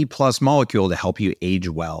NAD+ molecule to help you age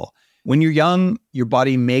well. When you're young, your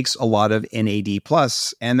body makes a lot of NAD+,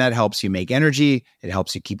 and that helps you make energy, it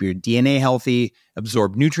helps you keep your DNA healthy,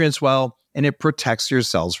 absorb nutrients well, and it protects your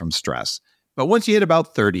cells from stress. But once you hit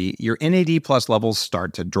about 30, your NAD+ levels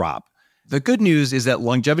start to drop. The good news is that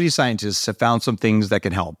longevity scientists have found some things that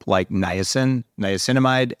can help, like niacin,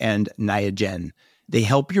 niacinamide, and Niagen. They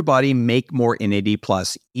help your body make more NAD+,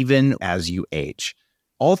 even as you age.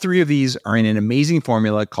 All three of these are in an amazing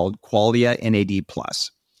formula called Qualia NAD+.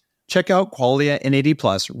 Check out Qualia NAD+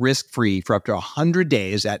 risk-free for up to 100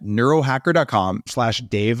 days at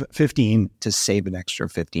neurohacker.com/Dave15 to save an extra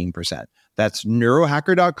 15%. That's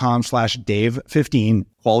neurohacker.com/Dave15,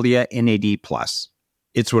 Qualia NAD+.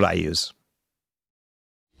 It's what I use.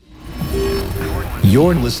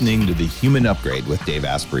 You're listening to The Human Upgrade with Dave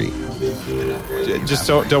Asprey. Just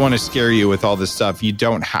don't want to scare you with all this stuff. You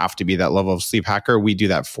don't have to be that level of sleep hacker. We do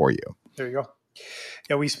that for you. There you go.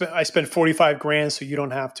 Yeah, I spent $45,000, so you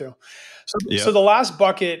don't have to. So the last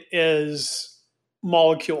bucket is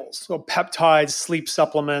molecules. So peptides, sleep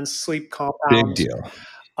supplements, sleep compounds. Big deal.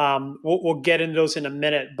 We'll get into those in a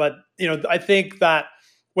minute. But, I think that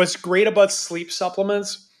what's great about sleep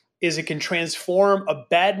supplements is it can transform a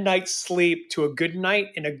bad night's sleep to a good night,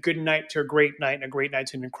 and a good night to a great night, and a great night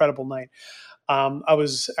to an incredible night. I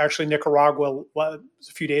was actually in Nicaragua a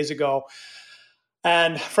few days ago,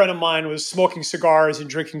 and a friend of mine was smoking cigars and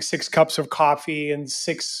drinking 6 cups of coffee and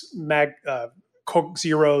 6 Coke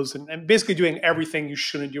Zeros and basically doing everything you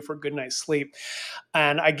shouldn't do for a good night's sleep.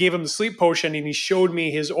 And I gave him the sleep potion and he showed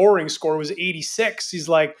me his O-ring score was 86. He's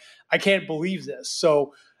like, I can't believe this.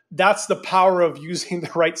 So that's the power of using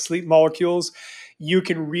the right sleep molecules. You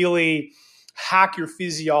can really hack your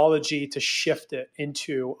physiology to shift it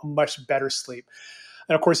into a much better sleep.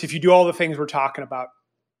 And of course, if you do all the things we're talking about,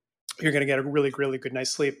 you're going to get a really, really good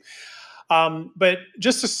night's sleep. But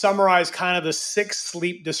just to summarize kind of the 6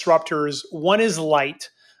 sleep disruptors, one is light.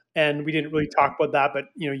 And we didn't really talk about that, but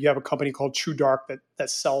you have a company called True Dark that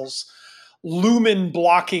sells lumen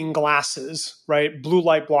blocking glasses, right? Blue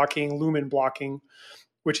light blocking, lumen blocking,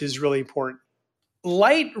 which is really important.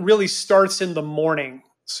 Light really starts in the morning.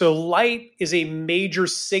 So light is a major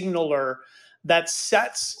signaler that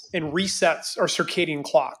sets and resets our circadian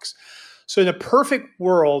clocks. So in a perfect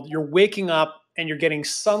world, you're waking up and you're getting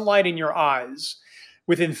sunlight in your eyes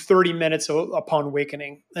within 30 minutes upon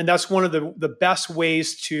awakening. And that's one of the best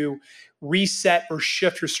ways to reset or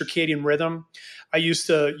shift your circadian rhythm. I used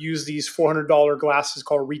to use these $400 glasses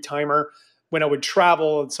called Retimer when I would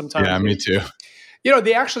travel, and sometimes me too.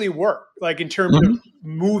 They actually work. Like in terms of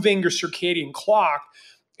moving your circadian clock,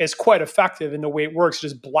 it's quite effective in the way it works. It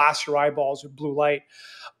just blasts your eyeballs with blue light.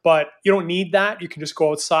 But you don't need that. You can just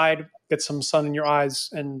go outside, get some sun in your eyes.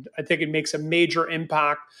 And I think it makes a major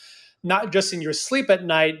impact, not just in your sleep at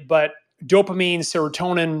night, but dopamine,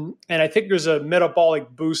 serotonin. And I think there's a metabolic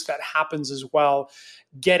boost that happens as well,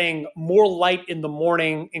 getting more light in the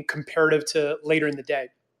morning in comparative to later in the day.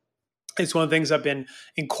 It's one of the things I've been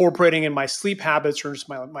incorporating in my sleep habits or just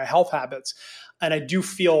my health habits. And I do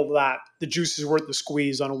feel that the juice is worth the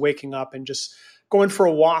squeeze on waking up and just going for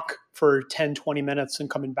a walk for 10, 20 minutes and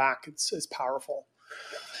coming back. It's powerful.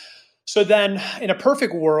 So then in a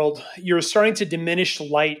perfect world, you're starting to diminish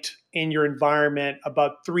light in your environment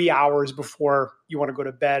about 3 hours before you want to go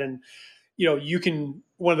to bed. And, you can,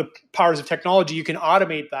 one of the powers of technology, you can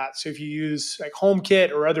automate that. So if you use like HomeKit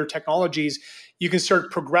or other technologies, you can start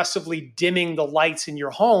progressively dimming the lights in your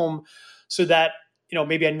home so that,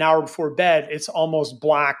 maybe an hour before bed, it's almost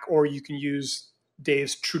black, or you can use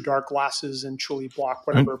Dave's True Dark glasses and truly block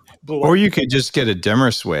whatever blue light. Or you could just get a dimmer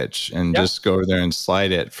switch and just go over there and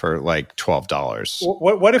slide it for like $12.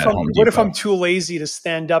 What if I'm too lazy to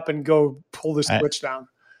stand up and go pull the switch down?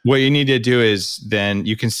 What you need to do is then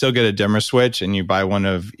you can still get a dimmer switch and you buy one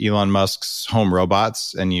of Elon Musk's home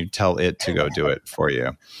robots and you tell it to go do it for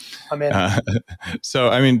you. I'm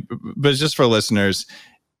in. But just for listeners,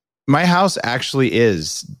 my house actually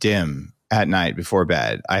is dim at night before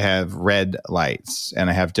bed. I have red lights and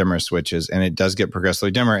I have dimmer switches, and it does get progressively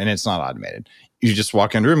dimmer, and it's not automated. You just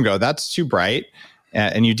walk in the room and go, that's too bright,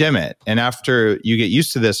 and you dim it. And after you get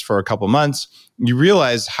used to this for a couple months, you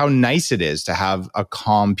realize how nice it is to have a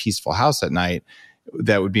calm, peaceful house at night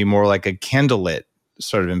that would be more like a candlelit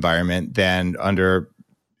sort of environment than under,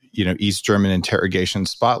 East German interrogation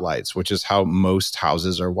spotlights, which is how most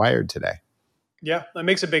houses are wired today. Yeah, that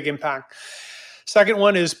makes a big impact. Second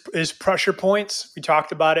one is pressure points. We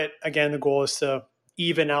talked about it. Again, the goal is to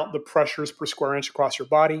even out the pressures per square inch across your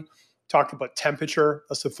body. Talked about temperature.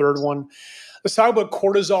 That's the third one. Let's talk about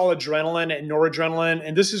cortisol, adrenaline, and noradrenaline.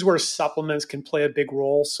 And this is where supplements can play a big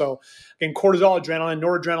role. So again, cortisol, adrenaline,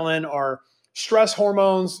 noradrenaline are stress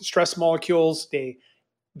hormones, stress molecules. They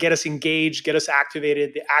get us engaged, get us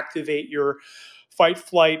activated. They activate your fight,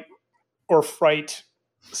 flight, or fright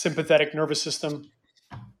sympathetic nervous system.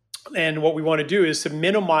 And what we want to do is to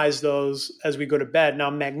minimize those as we go to bed.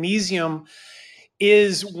 Now, magnesium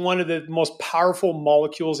is one of the most powerful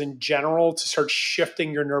molecules in general to start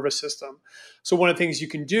shifting your nervous system. So one of the things you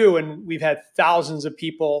can do, and we've had thousands of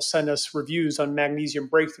people send us reviews on Magnesium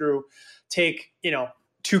Breakthrough, take,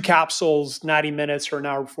 2 capsules, 90 minutes or an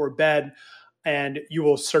hour before bed, and you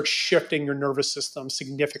will start shifting your nervous system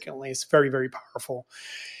significantly. It's very, very powerful.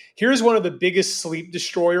 Here's one of the biggest sleep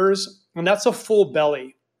destroyers, and that's a full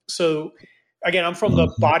belly. So again, I'm from the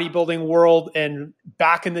bodybuilding world, and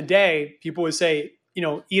back in the day, people would say,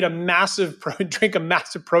 drink a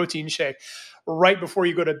massive protein shake right before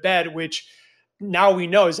you go to bed, which now we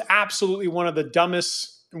know is absolutely one of the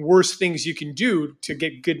dumbest, worst things you can do to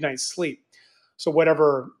get good night's sleep. So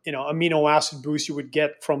whatever, amino acid boost you would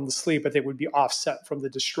get from the sleep, I think would be offset from the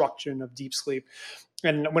destruction of deep sleep.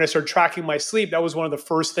 And when I started tracking my sleep, that was one of the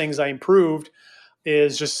first things I improved,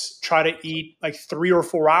 is just try to eat like 3 or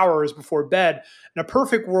 4 hours before bed. In a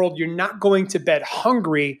perfect world, you're not going to bed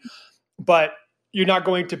hungry, but you're not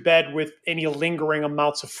going to bed with any lingering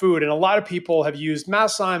amounts of food. And a lot of people have used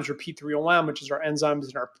masszymes or P3OM, which is our enzymes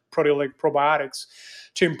and our proteolytic probiotics,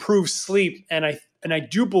 to improve sleep. And I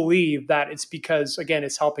do believe that it's because, again,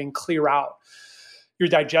 it's helping clear out your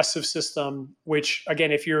digestive system, which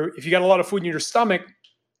again, if you got a lot of food in your stomach,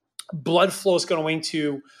 blood flow is going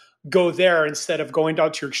to go there instead of going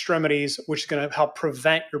down to your extremities, which is going to help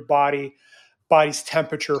prevent your body's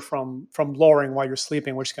temperature from lowering while you're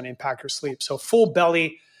sleeping, which is going to impact your sleep. So full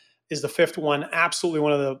belly is the fifth one. Absolutely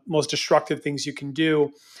one of the most destructive things you can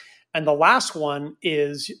do. And the last one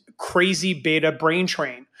is crazy beta brain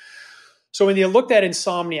train. So when they looked at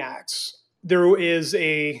insomniacs, there is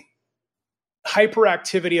a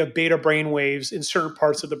hyperactivity of beta brain waves in certain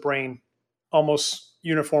parts of the brain almost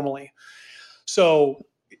uniformly. So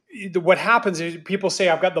what happens is people say,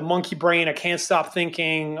 I've got the monkey brain, I can't stop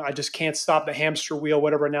thinking, I just can't stop the hamster wheel,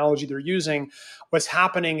 whatever analogy they're using. What's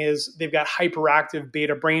happening is they've got hyperactive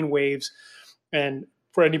beta brain waves. And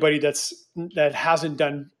for anybody that hasn't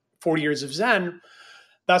done 40 years of Zen,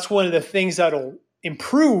 that's one of the things that'll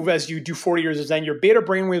improve as you do 40 years of Zen. Your beta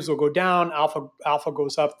brain waves will go down, alpha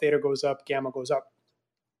goes up, theta goes up, gamma goes up.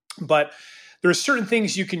 But there are certain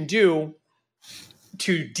things you can do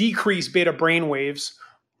to decrease beta brain waves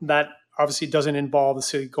that obviously doesn't involve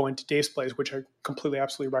going to Dave's Place, which I completely,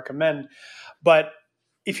 absolutely recommend. But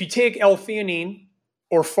if you take L-theanine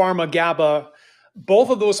or pharma-GABA,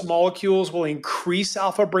 both of those molecules will increase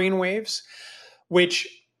alpha brain waves, which,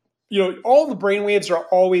 all the brain waves are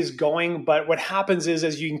always going, but what happens is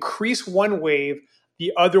as you increase one wave,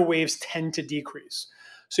 the other waves tend to decrease.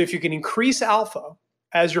 So if you can increase alpha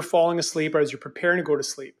as you're falling asleep or as you're preparing to go to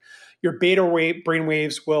sleep, your beta brain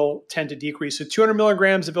waves will tend to decrease. So 200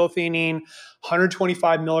 milligrams of L-theanine,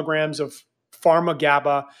 125 milligrams of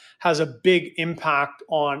pharma-GABA has a big impact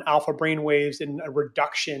on alpha brain waves and a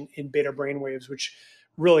reduction in beta brain waves, which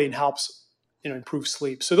really helps improve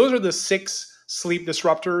sleep. So those are the 6 sleep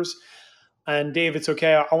disruptors. And Dave, it's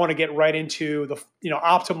okay. I want to get right into the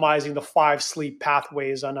optimizing the 5 sleep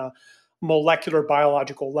pathways on a molecular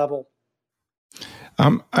biological level.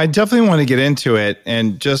 I definitely want to get into it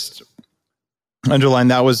and just underline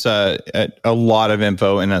that was a lot of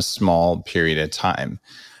info in a small period of time.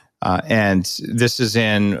 And this is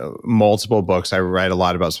in multiple books. I write a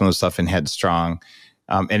lot about some of the stuff in Headstrong.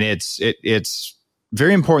 And it's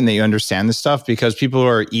very important that you understand this stuff because people who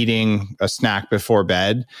are eating a snack before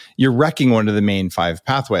bed, you're wrecking one of the main 5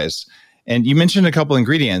 pathways. And you mentioned a couple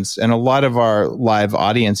ingredients, and a lot of our live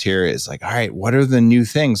audience here is like, all right, what are the new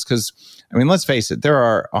things? Because, let's face it, there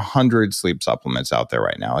are 100 sleep supplements out there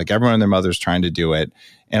right now. Like everyone and their mother's trying to do it.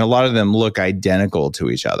 And a lot of them look identical to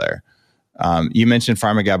each other. You mentioned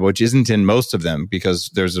pharma-GABA, which isn't in most of them because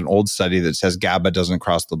there's an old study that says GABA doesn't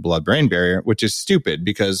cross the blood-brain barrier, which is stupid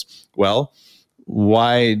because,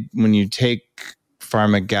 why, when you take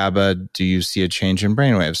pharma-GABA, do you see a change in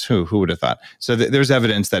brainwaves? Who would have thought? So there's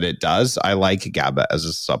evidence that it does. I like GABA as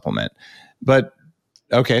a supplement. But,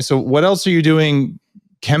 okay, so what else are you doing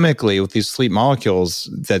chemically with these sleep molecules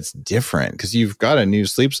that's different? Because you've got a new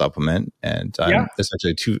sleep supplement, and it's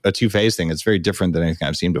actually a two-phase thing. It's very different than anything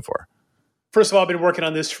I've seen before. First of all, I've been working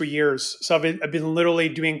on this for years. So I've been literally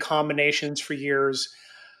doing combinations for years.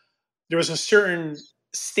 There was a certain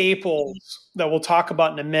staples that we'll talk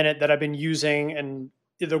about in a minute that I've been using, and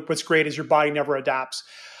what's great is your body never adapts.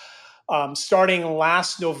 Starting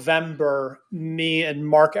last November, me and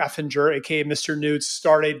Mark Effinger, aka Mr. Nudes,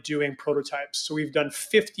 started doing prototypes. So we've done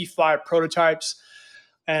 55 prototypes.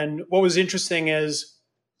 And what was interesting is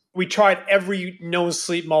we tried every known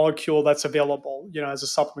sleep molecule that's available. As a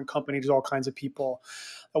supplement company, there's all kinds of people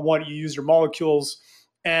that want you to use your molecules.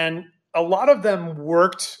 And a lot of them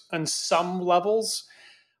worked on some levels,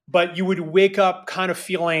 but you would wake up kind of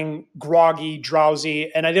feeling groggy,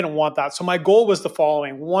 drowsy, and I didn't want that. So my goal was the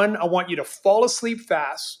following. 1, I want you to fall asleep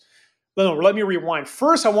fast. No, let me rewind.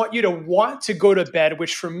 First, I want you to want to go to bed,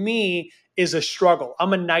 which for me is a struggle.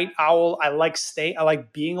 I'm a night owl. I like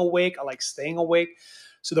being awake. I like staying awake.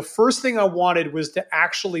 So the first thing I wanted was to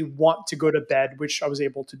actually want to go to bed, which I was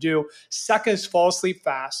able to do. Second is fall asleep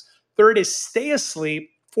fast. Third is stay asleep.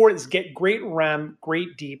 4 is get great REM,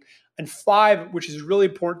 great deep. And 5, which is really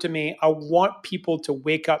important to me, I want people to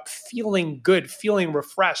wake up feeling good, feeling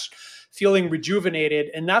refreshed, feeling rejuvenated.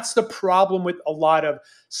 And that's the problem with a lot of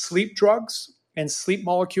sleep drugs and sleep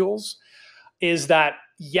molecules is that,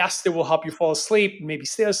 yes, they will help you fall asleep, maybe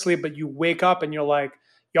stay asleep, but you wake up and you're like,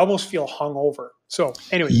 you almost feel hungover. So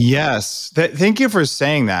anyway. Yes. Thank you for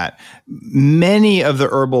saying that. Many of the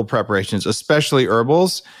herbal preparations, especially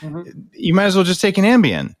herbals, you might as well just take an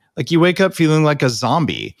Ambien. Like you wake up feeling like a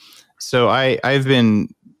zombie. So I've been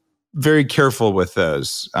very careful with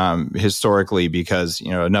those historically because,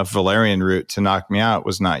 enough valerian root to knock me out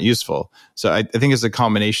was not useful. So I think it's a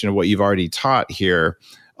combination of what you've already taught here,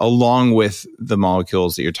 along with the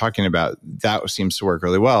molecules that you're talking about. That seems to work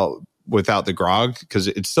really well. without the grog, because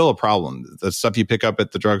it's still a problem. The stuff you pick up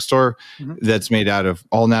at the drugstore that's made out of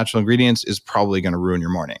all natural ingredients is probably going to ruin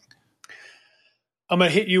your morning. I'm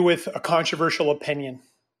going to hit you with a controversial opinion.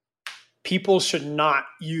 People should not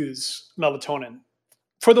use melatonin.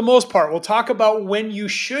 For the most part, we'll talk about when you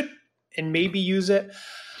should and maybe use it.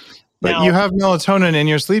 But Now, you have melatonin in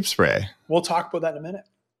your sleep spray. We'll talk about that in a minute.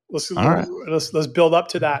 Let's build up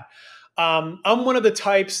to that. I'm one of the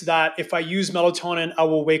types that if I use melatonin, I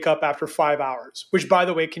will wake up after 5 hours, which, by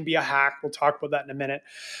the way, can be a hack. We'll talk about that in a minute.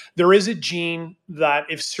 There is a gene that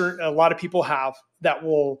a lot of people have that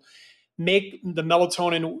will make the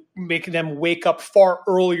melatonin, make them wake up far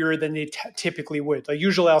earlier than they typically would. Like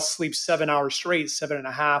usually I'll sleep 7 hours straight,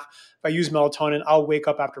 7.5. If I use melatonin, I'll wake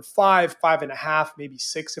up after 5.5, maybe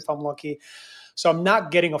 6 if I'm lucky. So I'm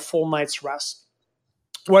not getting a full night's rest.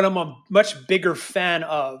 What I'm a much bigger fan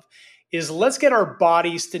of is let's get our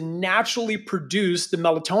bodies to naturally produce the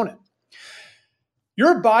melatonin.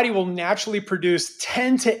 Your body will naturally produce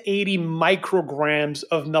 10 to 80 micrograms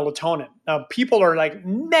of melatonin. Now, people are like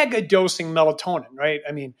mega dosing melatonin, right?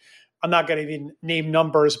 I mean, I'm not going to even name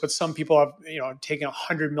numbers, but some people have, taken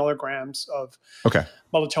 100 milligrams of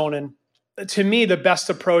melatonin. To me, the best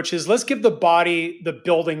approach is let's give the body the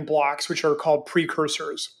building blocks, which are called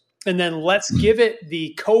precursors. And then let's give it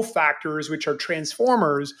the cofactors, which are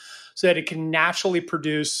transformers, so that it can naturally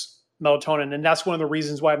produce melatonin. And that's one of the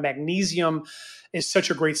reasons why magnesium is such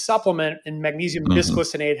a great supplement. And magnesium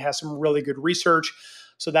bisglycinate has some really good research.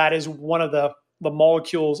 So that is one of the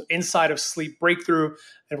molecules inside of Sleep Breakthrough.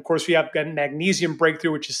 And of course, we have Magnesium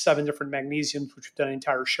Breakthrough, which is 7 different magnesiums, which we've done an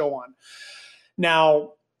entire show on.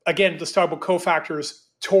 Now, again, let's talk about cofactors.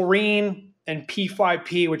 Taurine and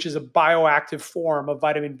P5P, which is a bioactive form of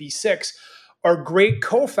vitamin B6, are great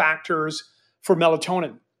cofactors for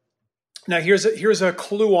melatonin. Now, here's a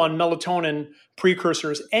clue on melatonin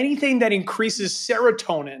precursors. Anything that increases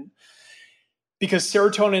serotonin, because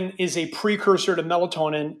serotonin is a precursor to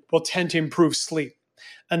melatonin, will tend to improve sleep.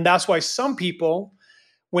 And that's why some people,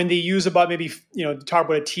 when they use about maybe, talk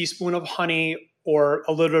about a teaspoon of honey or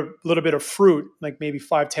a little bit of fruit, like maybe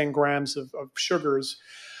 5-10 grams of sugars,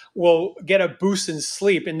 will get a boost in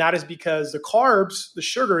sleep. And that is because the carbs, the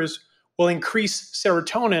sugars, will increase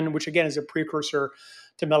serotonin, which again is a precursor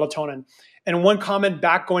to melatonin. And one comment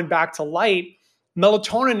going back to light,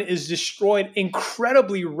 melatonin is destroyed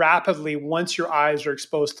incredibly rapidly once your eyes are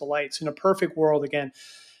exposed to light. So in a perfect world, again,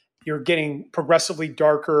 you're getting progressively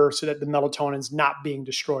darker so that the melatonin is not being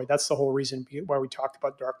destroyed. That's the whole reason why we talked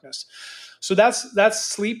about darkness. So that's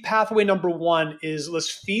sleep pathway number one is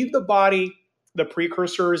let's feed the body the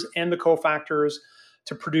precursors and the cofactors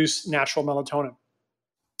to produce natural melatonin.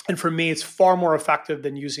 And for me, it's far more effective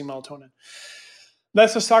than using melatonin.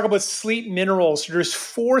 Let's talk about sleep minerals. So there's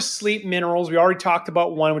 4 sleep minerals. We already talked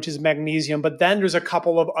about one, which is magnesium, but then there's a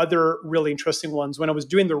couple of other really interesting ones. When I was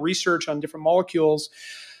doing the research on different molecules,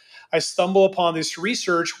 I stumbled upon this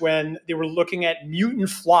research when they were looking at mutant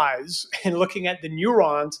flies and looking at the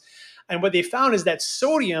neurons. And what they found is that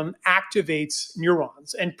sodium activates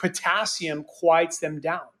neurons and potassium quiets them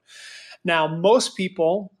down. Now, most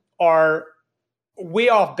people are way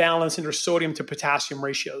off balance in their sodium to potassium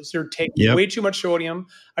ratios. They're taking way too much sodium.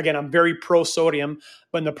 Again, I'm very pro sodium,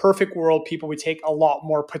 but in the perfect world, people would take a lot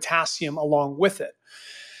more potassium along with it.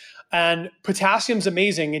 And potassium's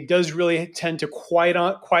amazing. It does really tend to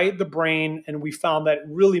quiet the brain. And we found that it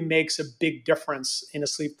really makes a big difference in a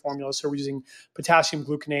sleep formula. So we're using potassium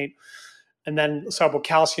gluconate. And then let's talk about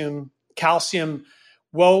calcium. Calcium,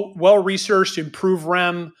 well researched to improve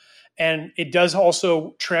REM. And it does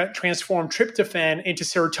also transform tryptophan into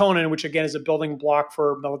serotonin, which again is a building block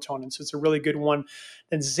for melatonin. So it's a really good one.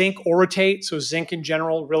 Then zinc orotate. So zinc in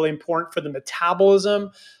general, really important for the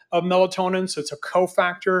metabolism of melatonin. So it's a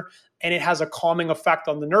cofactor and it has a calming effect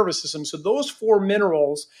on the nervous system. So those 4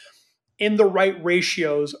 minerals in the right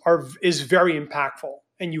ratios is very impactful.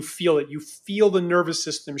 And you feel it. You feel the nervous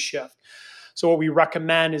system shift. So what we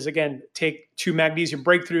recommend is, again, take 2 magnesium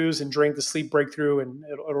breakthroughs and drink the sleep breakthrough, and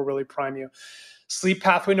it'll really prime you. Sleep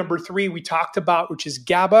pathway number 3 we talked about, which is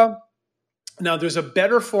GABA. Now, there's a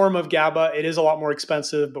better form of GABA. It is a lot more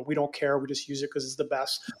expensive, but we don't care. We just use it because it's the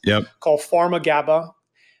best. Yep. Called pharma-GABA.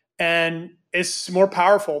 And it's more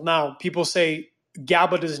powerful. Now, people say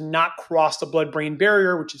GABA does not cross the blood-brain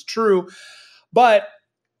barrier, which is true. But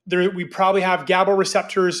we probably have GABA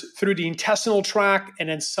receptors through the intestinal tract, and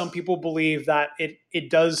then some people believe that it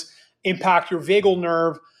does impact your vagal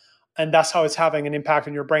nerve, and that's how it's having an impact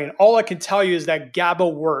on your brain. All I can tell you is that GABA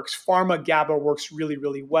works. Pharma-GABA works really,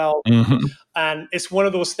 really well. And it's one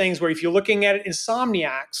of those things where if you're looking at it,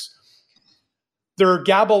 insomniacs, their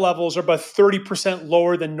GABA levels are about 30%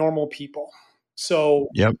 lower than normal people. So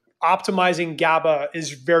Yep. optimizing GABA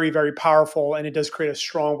is very, very powerful, and it does create a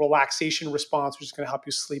strong relaxation response, which is going to help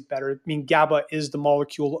you sleep better. I mean, GABA is the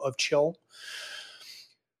molecule of chill.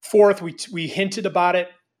 Fourth, we hinted about it,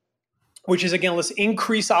 which is, again, let's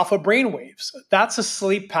increase alpha brain waves. That's a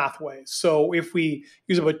sleep pathway. So if we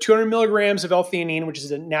use about 200 milligrams of L-theanine, which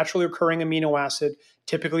is a naturally occurring amino acid,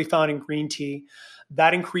 typically found in green tea,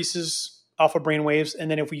 that increases alpha brain waves. And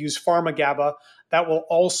then if we use pharma GABA, that will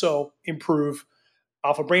also improve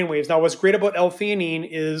alpha brain waves. Now, what's great about L-theanine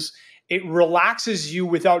is it relaxes you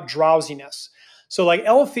without drowsiness. So like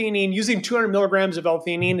L-theanine, using 200 milligrams of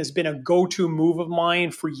L-theanine has been a go-to move of mine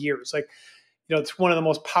for years. Like, it's one of the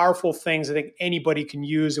most powerful things I think anybody can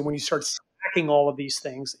use. And when you start stacking all of these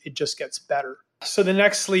things, it just gets better. So the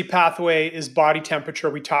next sleep pathway is body temperature.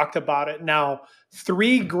 We talked about it. Now,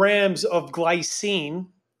 3 grams of glycine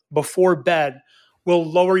before bed will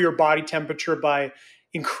lower your body temperature by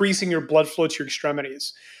increasing your blood flow to your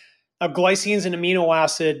extremities. Now, glycine is an amino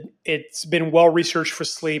acid. It's been well researched for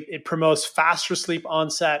sleep. It promotes faster sleep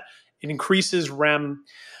onset. It increases REM.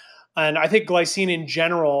 And I think glycine in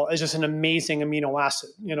general is just an amazing amino acid.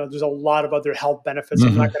 There's a lot of other health benefits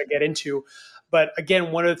I'm not going to get into. But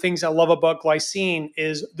again, one of the things I love about glycine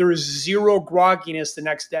is there is zero grogginess the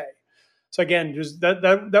next day. So again,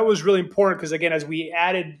 that was really important because, again, as we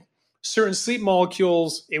added certain sleep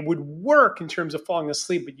molecules, it would work in terms of falling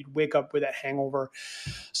asleep, but you'd wake up with that hangover.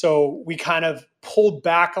 So we kind of pulled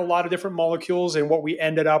back a lot of different molecules, and what we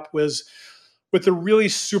ended up was with a really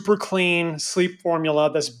super clean sleep formula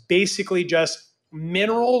that's basically just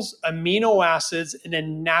minerals, amino acids, and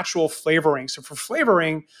then natural flavoring. So for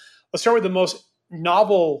flavoring, let's start with the most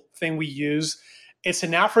novel thing we use. It's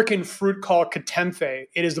an African fruit called katemfe.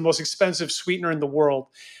 It is the most expensive sweetener in the world.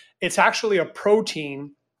 It's actually a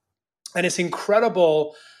protein, and it's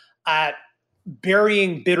incredible at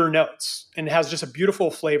burying bitter notes, and it has just a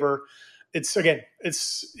beautiful flavor. It's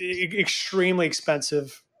extremely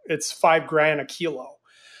expensive. It's $5,000 a kilo,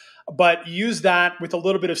 but use that with a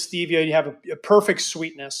little bit of stevia. You have a perfect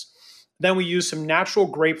sweetness. Then we use some natural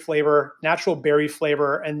grape flavor, natural berry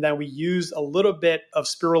flavor, and then we use a little bit of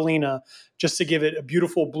spirulina just to give it a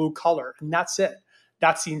beautiful blue color. And that's it.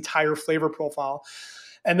 That's the entire flavor profile.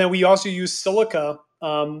 And then we also use silica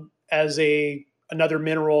as another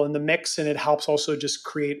mineral in the mix, and it helps also just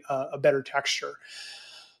create a better texture.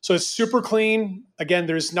 So it's super clean. Again,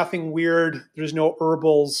 there's nothing weird. There's no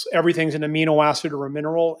herbals. Everything's an amino acid or a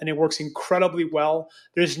mineral, and it works incredibly well.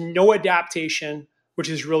 There's no adaptation, which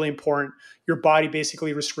is really important. Your body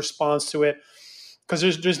basically just responds to it because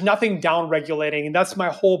there's nothing down-regulating. And that's my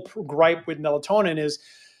whole gripe with melatonin is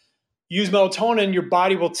use melatonin, your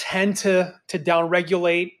body will tend to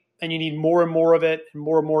down-regulate, and you need more and more of it and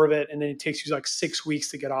more of it. And then it takes you like 6 weeks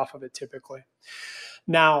to get off of it typically.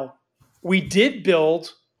 Now, we did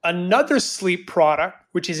build another sleep product,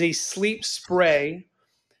 which is a sleep spray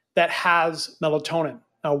that has melatonin.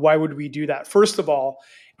 Now, why would we do that? First of all,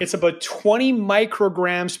 it's about 20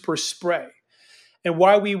 micrograms per spray. And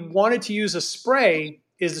why we wanted to use a spray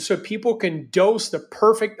is so people can dose the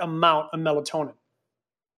perfect amount of melatonin.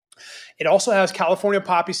 It also has California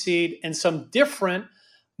poppy seed and some different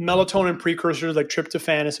melatonin precursors like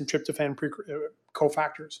tryptophan and some tryptophan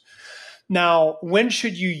cofactors. Now, when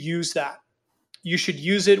should you use that? You should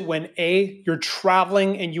use it when A, you're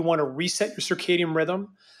traveling and you want to reset your circadian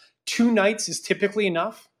rhythm. 2 nights is typically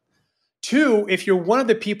enough. 2, if you're one of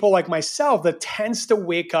the people like myself that tends to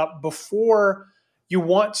wake up before you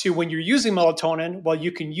want to when you're using melatonin, well,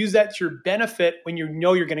 you can use that to your benefit when you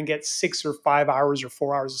know you're going to get 6 or 5 hours or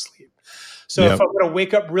 4 hours of sleep. So if I'm going to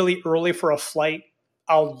wake up really early for a flight,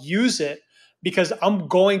 I'll use it because I'm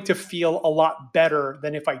going to feel a lot better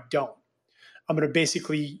than if I don't. I'm going to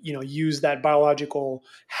basically, use that biological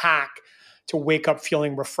hack to wake up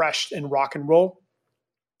feeling refreshed and rock and roll.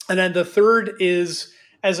 And then the third is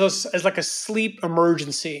as like a sleep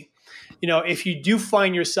emergency. If you do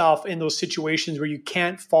find yourself in those situations where you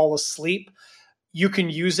can't fall asleep, you can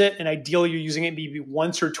use it. And ideally, you're using it maybe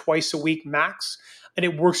once or twice a week max. And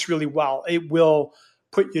it works really well. It will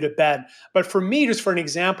put you to bed. But for me, just for an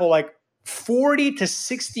example, like 40 to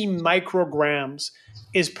 60 micrograms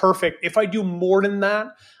is perfect. If I do more than that,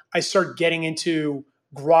 I start getting into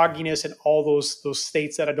grogginess and all those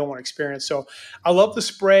states that I don't want to experience. So I love the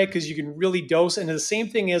spray because you can really dose. And the same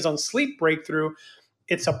thing is on Sleep Breakthrough,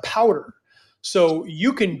 it's a powder. So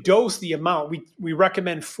you can dose the amount. We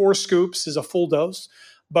recommend 4 scoops as a full dose,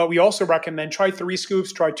 but we also recommend try 3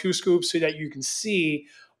 scoops, try 2 scoops so that you can see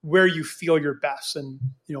where you feel your best. And,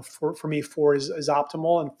 for me, 4 is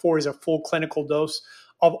optimal, and 4 is a full clinical dose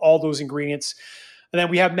of all those ingredients. And then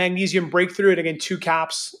we have magnesium breakthrough, and again, 2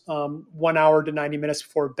 caps, 1 hour to 90 minutes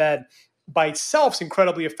before bed. By itself is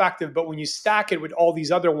incredibly effective, but when you stack it with all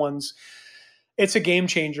these other ones, it's a game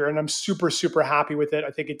changer, and I'm super, super happy with it.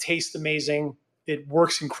 I think it tastes amazing. It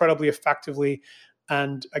works incredibly effectively.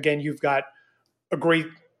 And again, you've got a great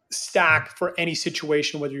stack for any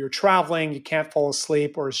situation, whether you're traveling, you can't fall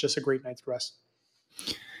asleep, or it's just a great night's rest.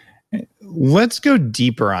 Let's go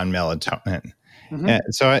deeper on melatonin.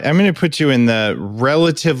 Mm-hmm. So I'm going to put you in the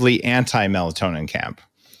relatively anti-melatonin camp,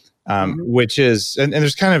 which is, and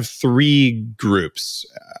there's kind of 3 groups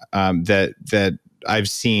that I've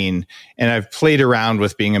seen, and I've played around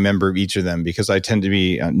with being a member of each of them because I tend to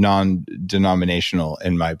be non-denominational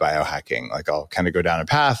in my biohacking. Like I'll kind of go down a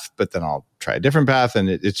path, but then I'll try a different path, and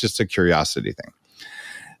it's just a curiosity thing.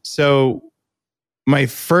 So my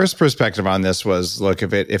first perspective on this was, look,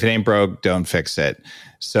 if it ain't broke, don't fix it.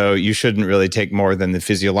 So you shouldn't really take more than the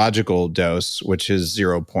physiological dose, which is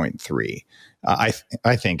 0.3.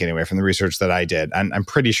 I think anyway, from the research that I did, and I'm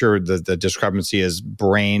pretty sure the discrepancy is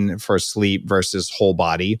brain for sleep versus whole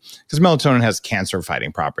body, because melatonin has cancer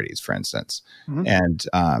fighting properties, for instance, and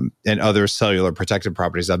other cellular protective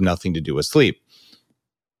properties have nothing to do with sleep.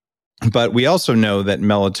 But we also know that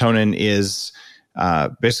melatonin is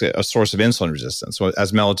basically a source of insulin resistance. So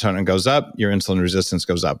as melatonin goes up, your insulin resistance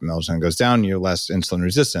goes up. Melatonin goes down, you're less insulin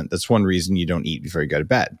resistant. That's one reason you don't eat before you go to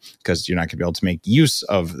bed, because you're not going to be able to make use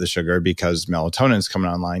of the sugar because melatonin is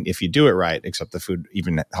coming online if you do it right, except the food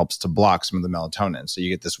even helps to block some of the melatonin. So you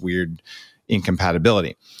get this weird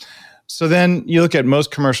incompatibility. So then you look at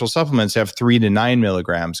most commercial supplements have 3 to 9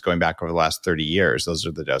 milligrams going back over the last 30 years. Those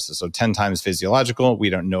are the doses. So 10 times physiological. We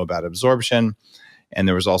don't know about absorption. And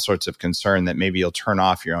there was all sorts of concern that maybe you'll turn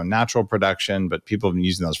off your own natural production, but people have been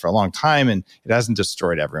using those for a long time and it hasn't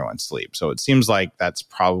destroyed everyone's sleep. So it seems like that's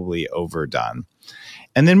probably overdone.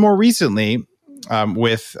 And then more recently,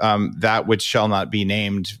 with that which shall not be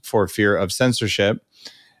named for fear of censorship,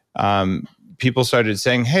 people started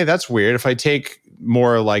saying, hey, that's weird. If I take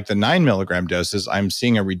more like the 9 milligram doses, I'm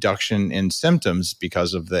seeing a reduction in symptoms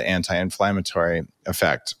because of the anti-inflammatory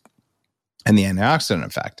effect and the antioxidant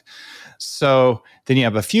effect. So then you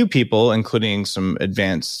have a few people, including some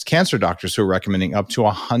advanced cancer doctors, who are recommending up to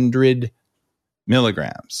 100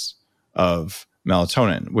 milligrams of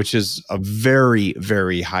melatonin, which is a very,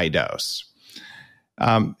 very high dose.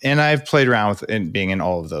 And I've played around with being in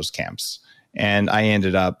all of those camps. And I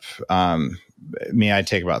ended up, I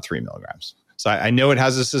take about 3 milligrams. So I know it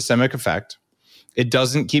has a systemic effect. It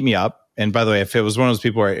doesn't keep me up. And by the way, if it was one of those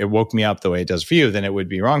people where it woke me up the way it does for you, then it would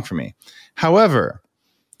be wrong for me. However,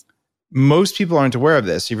 most people aren't aware of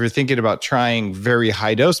this. If you're thinking about trying very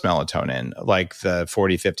high dose melatonin, like the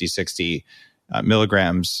 40, 50, 60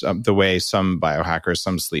 milligrams, the way some biohackers,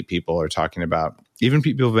 some sleep people are talking about, even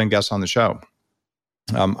people who've been guests on the show,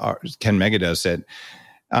 can megadose it.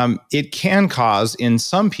 It can cause, in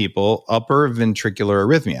some people, upper ventricular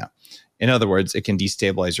arrhythmia. In other words, it can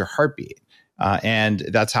destabilize your heartbeat. And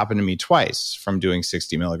that's happened to me twice from doing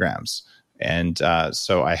 60 milligrams. And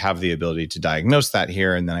so I have the ability to diagnose that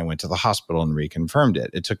here. And then I went to the hospital and reconfirmed it.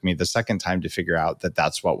 It took me the second time to figure out that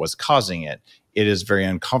that's what was causing it. It is very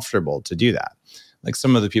uncomfortable to do that. Like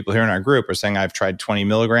some of the people here in our group are saying, I've tried 20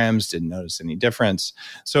 milligrams, didn't notice any difference.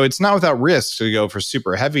 So it's not without risk to go for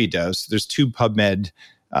super heavy dose. There's 2 PubMed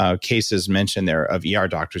cases mentioned there of ER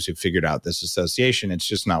doctors who figured out this association. It's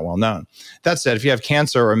just not well known. That said, if you have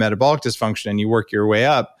cancer or metabolic dysfunction and you work your way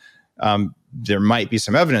up, there might be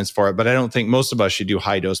some evidence for it, but I don't think most of us should do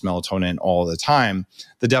high dose melatonin all the time.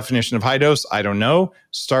 The definition of high dose, I don't know.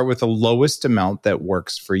 Start with the lowest amount that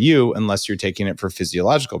works for you, unless you're taking it for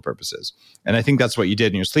physiological purposes. And I think that's what you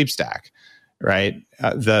did in your sleep stack, right?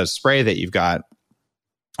 The spray that you've got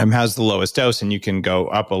has the lowest dose, and you can go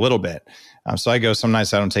up a little bit. So I go, some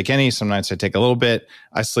nights I don't take any, some nights I take a little bit.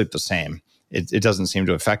 I sleep the same. It doesn't seem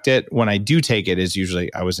to affect it. When I do take it, is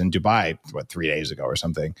usually I was in Dubai 3 days ago or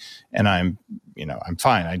something, and I'm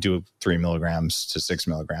fine. I do 3 milligrams to 6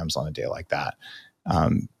 milligrams on a day like that.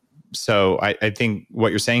 So I think what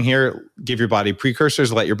you're saying here, give your body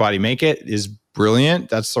precursors, let your body make it, is brilliant.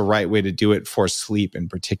 That's the right way to do it for sleep in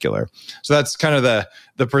particular. So that's kind of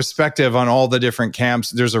the perspective on all the different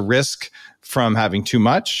camps. There's a risk from having too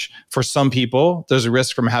much. For some people, there's a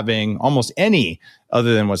risk from having almost any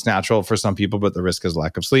other than what's natural for some people, but the risk is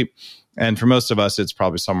lack of sleep. And for most of us, it's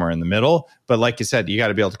probably somewhere in the middle. But like you said, you got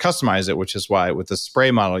to be able to customize it, which is why with the spray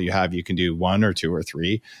model you have, you can do 1 or 2 or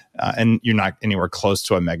 3, and you're not anywhere close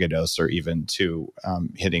to a megadose or even to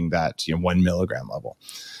hitting that 1 milligram level.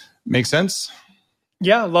 Make sense?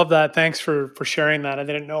 Yeah, I love that. Thanks for sharing that. I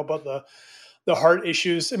didn't know about the heart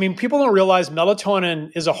issues. I mean, people don't realize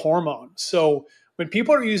melatonin is a hormone. So when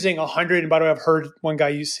people are using 100, and by the way, I've heard one guy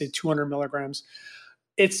use say 200 milligrams,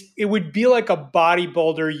 it would be like a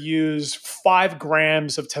bodybuilder use 5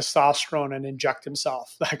 grams of testosterone and inject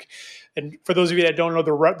himself. Like, and for those of you that don't know,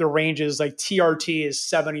 the ranges, like TRT is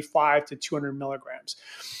 75 to 200 milligrams.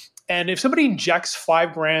 And if somebody injects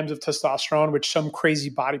 5 grams of testosterone, which some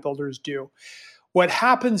crazy bodybuilders do, what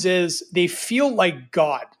happens is they feel like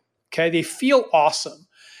God. Okay, they feel awesome.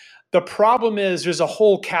 The problem is there's a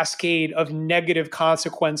whole cascade of negative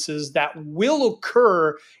consequences that will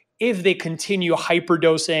occur if they continue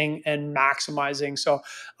hyperdosing and maximizing. So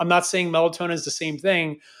I'm not saying melatonin is the same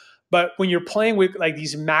thing, but when you're playing with like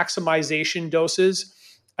these maximization doses,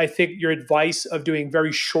 I think your advice of doing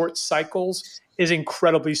very short cycles is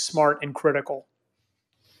incredibly smart and critical.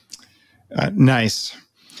 Nice.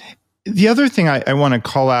 The other thing I want to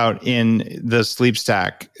call out in the sleep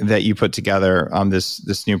stack that you put together on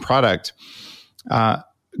this new product,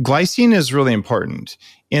 glycine is really important.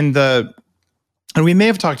 And we may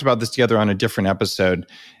have talked about this together on a different episode.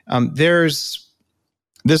 There's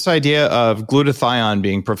this idea of glutathione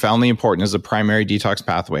being profoundly important as a primary detox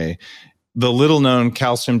pathway, the little-known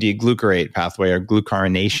calcium D-glucarate pathway or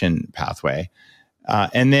glucuronation pathway.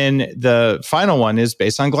 And then the final one is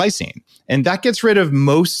based on glycine. And that gets rid of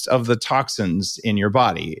most of the toxins in your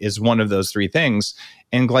body, is one of those 3 things.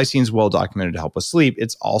 And glycine is well documented to help with sleep.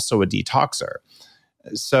 It's also a detoxer.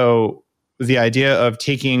 So the idea of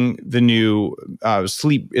taking the new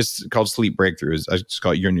sleep, it's called Sleep Breakthrough. I just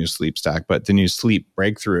call it your new sleep stack, but the new Sleep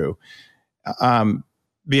Breakthrough.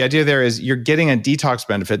 The idea there is you're getting a detox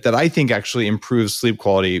benefit that I think actually improves sleep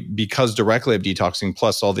quality because directly of detoxing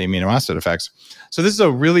plus all the amino acid effects. So this is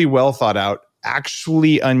a really well thought out,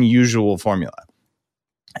 actually unusual formula.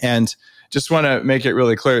 And just want to make it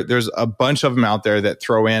really clear, there's a bunch of them out there that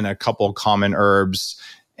throw in a couple common herbs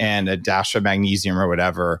and a dash of magnesium or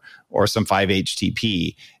whatever, or some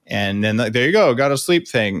 5-HTP. And then there you go, got a sleep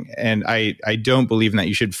thing. And I don't believe in that.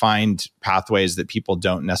 You should find pathways that people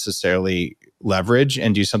don't necessarily leverage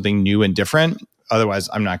and do something new and different. Otherwise,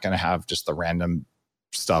 I'm not going to have just the random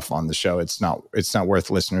stuff on the show. It's not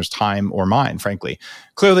worth listeners' time or mine, frankly.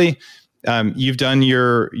 Clearly, you've done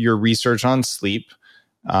your research on sleep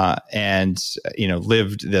and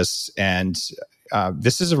lived this, and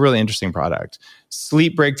this is a really interesting product.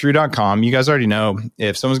 Sleepbreakthrough.com. You guys already know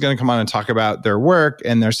if someone's going to come on and talk about their work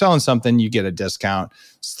and they're selling something, you get a discount.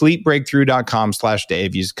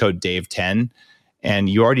 Sleepbreakthrough.com/Dave. Use code Dave10. And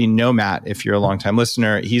you already know Matt, if you're a longtime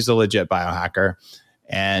listener, he's a legit biohacker.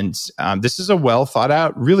 And this is a well thought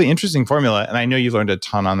out, really interesting formula. And I know you learned a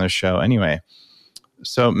ton on this show anyway.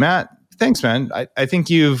 So Matt, thanks, man. I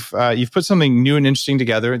think you've put something new and interesting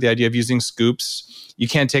together. The idea of using scoops. You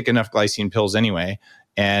can't take enough glycine pills anyway.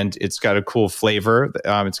 And it's got a cool flavor.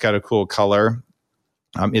 It's got a cool color.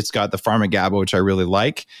 It's got the Pharma-GABA, which I really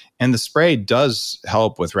like. And the spray does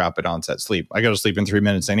help with rapid onset sleep. I go to sleep in 3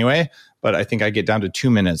 minutes anyway, but I think I get down to 2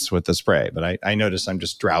 minutes with the spray. But I notice I'm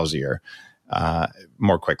just drowsier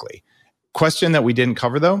more quickly. Question that we didn't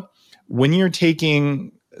cover, though. When you're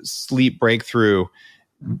taking Sleep Breakthrough,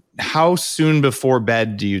 how soon before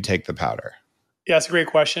bed do you take the powder? Yeah, that's a great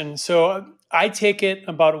question. So I take it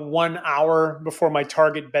about 1 hour before my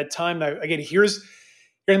target bedtime. Now, again, here's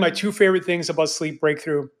my 2 favorite things about Sleep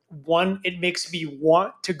Breakthrough. One, it makes me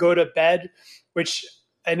want to go to bed, which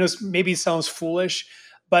I know maybe sounds foolish,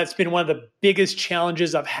 but it's been one of the biggest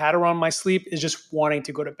challenges I've had around my sleep is just wanting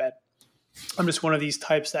to go to bed. I'm just one of these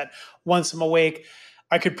types that once I'm awake,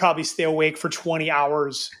 I could probably stay awake for 20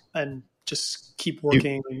 hours and just keep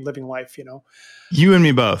working and living life, You and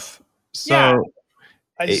me both. So yeah,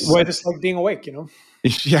 I just like being awake,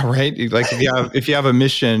 Yeah, right. Like if you have a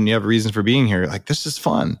mission, you have a reason for being here. Like, this is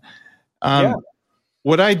fun.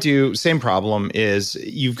 What I do, same problem, is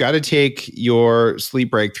you've got to take your Sleep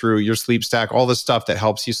Breakthrough, your sleep stack, all the stuff that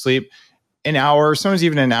helps you sleep, an hour, sometimes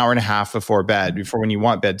even an hour and a half before bed, before when you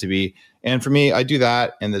want bed to be. And for me, I do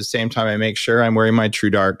that. And at the same time, I make sure I'm wearing my True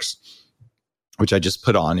Darks, which I just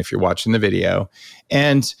put on if you're watching the video.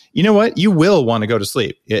 And you know what? You will want to go to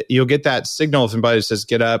sleep. You'll get that signal from somebody that says,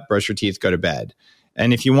 get up, brush your teeth, go to bed.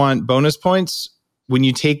 And if you want bonus points, when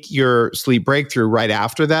you take your Sleep Breakthrough right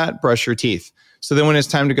after that, brush your teeth. So then when it's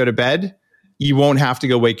time to go to bed, you won't have to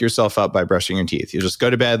go wake yourself up by brushing your teeth. You'll just go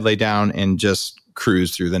to bed, lay down, and just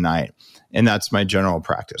cruise through the night. And that's my general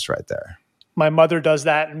practice right there. My mother does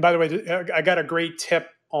that. And by the way, I got a great tip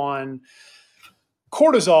on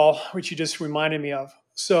cortisol, which you just reminded me of.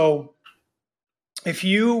 So if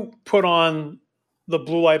you put on the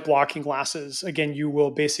blue light blocking glasses, again, you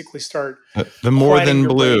will basically start the more than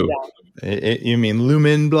blue. You mean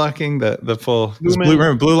lumen blocking, the full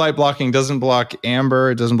Lumen. blue light blocking doesn't block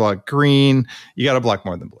amber, it doesn't block green. You got to block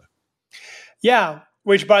more than blue. Yeah,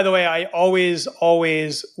 which by the way, I always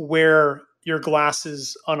wear your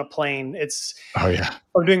glasses on a plane. Oh yeah.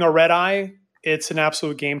 I'm doing a red eye. It's an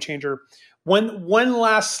absolute game changer. One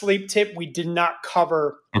last sleep tip we did not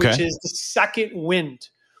cover, which is the second wind.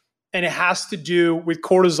 And it has to do with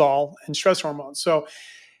cortisol and stress hormones. So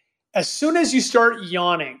as soon as you start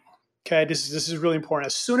yawning, okay, this is really important.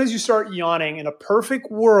 As soon as you start yawning, in a perfect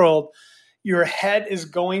world, your head is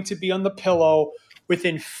going to be on the pillow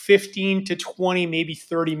within 15 to 20, maybe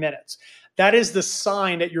 30 minutes. That is the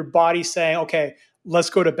sign that your body's saying, okay, let's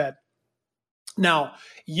go to bed. Now,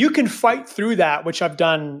 you can fight through that, which I've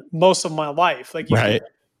done most of my life. Like,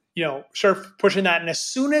 start pushing that. And as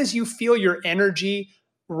soon as you feel your energy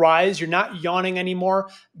rise, you're not yawning anymore,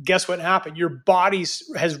 guess what happened? Your body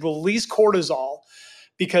has released cortisol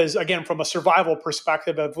because, again, from a survival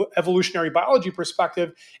perspective, evolutionary biology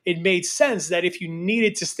perspective, it made sense that if you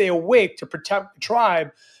needed to stay awake to protect the tribe,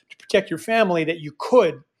 to protect your family, that you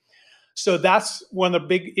could. So that's one of the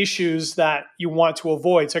big issues that you want to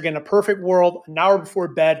avoid. So again, a perfect world, an hour before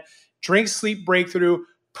bed, drink Sleep Breakthrough,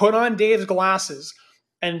 put on Dave's glasses,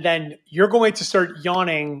 and then you're going to start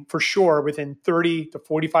yawning for sure within 30 to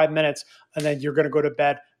 45 minutes. And then you're going to go to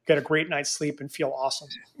bed, get a great night's sleep, and feel awesome.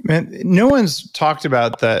 Man, no one's talked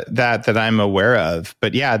about that I'm aware of.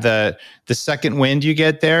 But yeah, the second wind you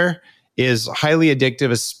get there is highly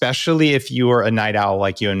addictive, especially if you are a night owl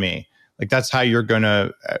like you and me. Like that's how you're going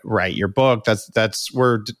to write your book. That's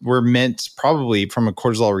where we're meant, probably from a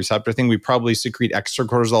cortisol receptor thing, we probably secrete extra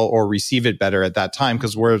cortisol or receive it better at that time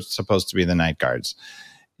because we're supposed to be the night guards.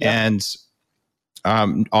 Yeah. And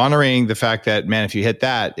honoring the fact that, man, if you hit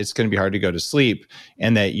that, it's going to be hard to go to sleep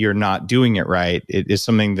and that you're not doing it right. It is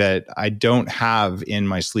something that I don't have in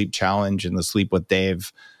my sleep challenge and the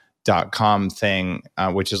sleepwithdave.com thing,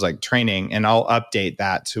 which is like training. And I'll update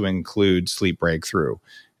that to include Sleep Breakthrough.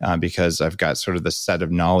 Because I've got sort of the set of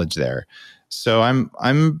knowledge there. So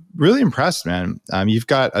I'm really impressed, man. You've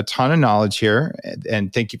got a ton of knowledge here,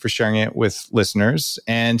 and thank you for sharing it with listeners.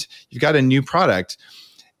 And you've got a new product.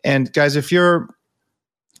 And guys, if you're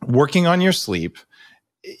working on your sleep,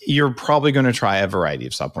 you're probably going to try a variety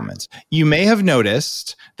of supplements. You may have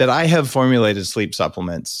noticed that I have formulated sleep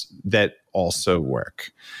supplements that also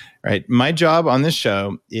work, right? My job on this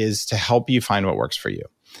show is to help you find what works for you.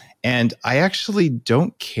 And I actually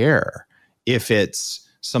don't care if it's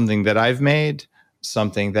something that I've made,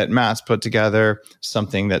 something that Matt's put together,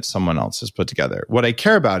 something that someone else has put together. What I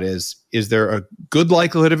care about is there a good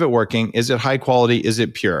likelihood of it working? Is it high quality? Is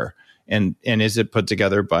it pure? And is it put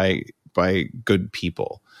together by good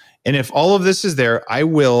people? And if all of this is there, I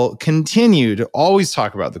will continue to always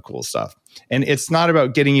talk about the cool stuff. And it's not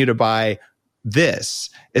about getting you to buy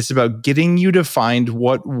this. It's about getting you to find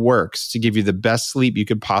what works to give you the best sleep you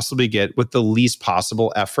could possibly get with the least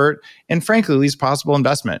possible effort and, frankly, least possible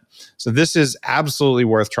investment. So this is absolutely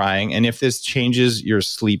worth trying. And if this changes your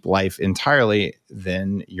sleep life entirely,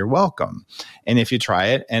 then you're welcome. And if you try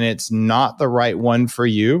it and it's not the right one for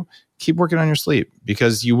you, keep working on your sleep,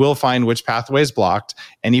 because you will find which pathway is blocked.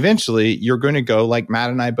 And eventually you're going to go like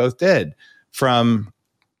Matt and I both did, from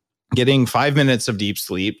getting 5 minutes of deep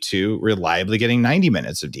sleep to reliably getting 90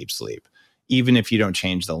 minutes of deep sleep, even if you don't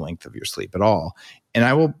change the length of your sleep at all. And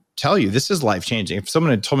I will tell you, this is life-changing. If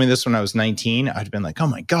someone had told me this when I was 19, I'd have been like, oh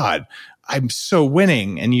my God, I'm so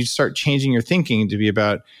winning. And you start changing your thinking to be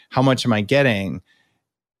about how much am I getting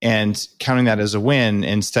and counting that as a win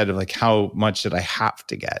instead of like, how much did I have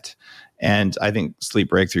to get? And I think Sleep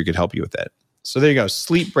Breakthrough could help you with that. So there you go,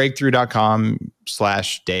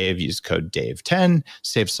 sleepbreakthrough.com/Dave. Use code Dave10,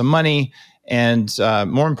 save some money, and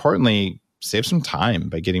more importantly, save some time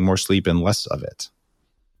by getting more sleep and less of it.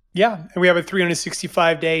 Yeah, and we have a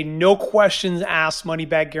 365-day, no questions asked money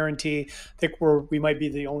back guarantee. I think we might be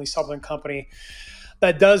the only supplement company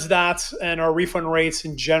that does that, and our refund rates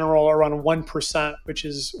in general are around 1%, which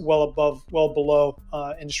is well below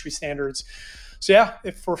industry standards. So yeah,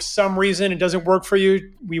 if for some reason it doesn't work for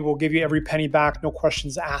you, we will give you every penny back, no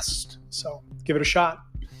questions asked. So give it a shot.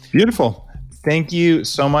 Beautiful. Thank you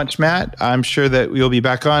so much, Matt. I'm sure that we'll be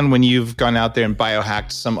back on when you've gone out there and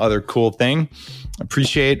biohacked some other cool thing.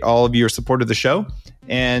 Appreciate all of your support of the show.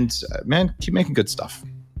 And man, keep making good stuff.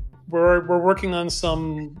 We're working on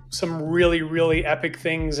some really, really epic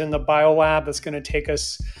things in the biolab that's going to take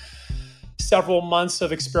us several months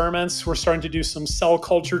of experiments. We're starting to do some cell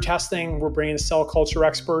culture testing. We're bringing cell culture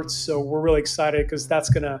experts. So we're really excited because that's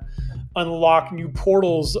going to unlock new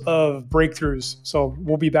portals of breakthroughs. So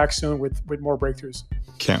we'll be back soon with more breakthroughs.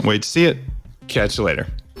 Can't wait to see it. Catch you later.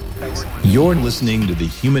 Thanks. You're listening to The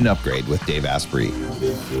Human Upgrade with Dave Asprey.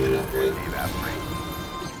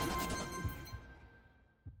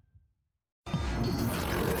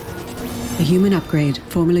 The Human Upgrade,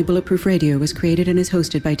 formerly Bulletproof Radio, was created and is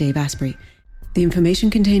hosted by Dave Asprey. The information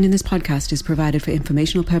contained in this podcast is provided for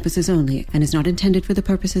informational purposes only and is not intended for the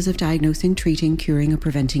purposes of diagnosing, treating, curing, or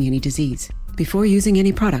preventing any disease. Before using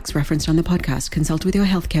any products referenced on the podcast, consult with your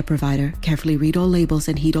healthcare provider, carefully read all labels,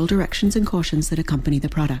 and heed all directions and cautions that accompany the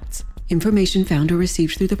products. Information found or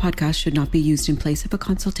received through the podcast should not be used in place of a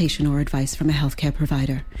consultation or advice from a healthcare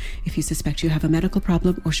provider. If you suspect you have a medical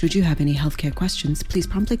problem or should you have any healthcare questions, please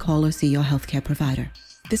promptly call or see your healthcare provider.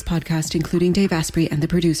 This podcast, including Dave Asprey and the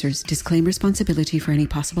producers, disclaim responsibility for any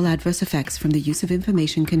possible adverse effects from the use of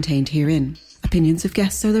information contained herein. Opinions of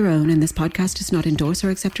guests are their own, and this podcast does not endorse or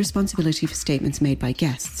accept responsibility for statements made by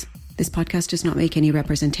guests. This podcast does not make any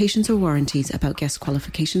representations or warranties about guest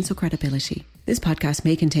qualifications or credibility. This podcast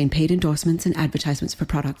may contain paid endorsements and advertisements for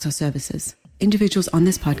products or services. Individuals on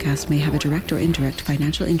this podcast may have a direct or indirect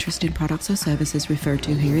financial interest in products or services referred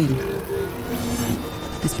to herein.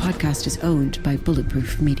 This podcast is owned by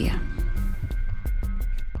Bulletproof Media.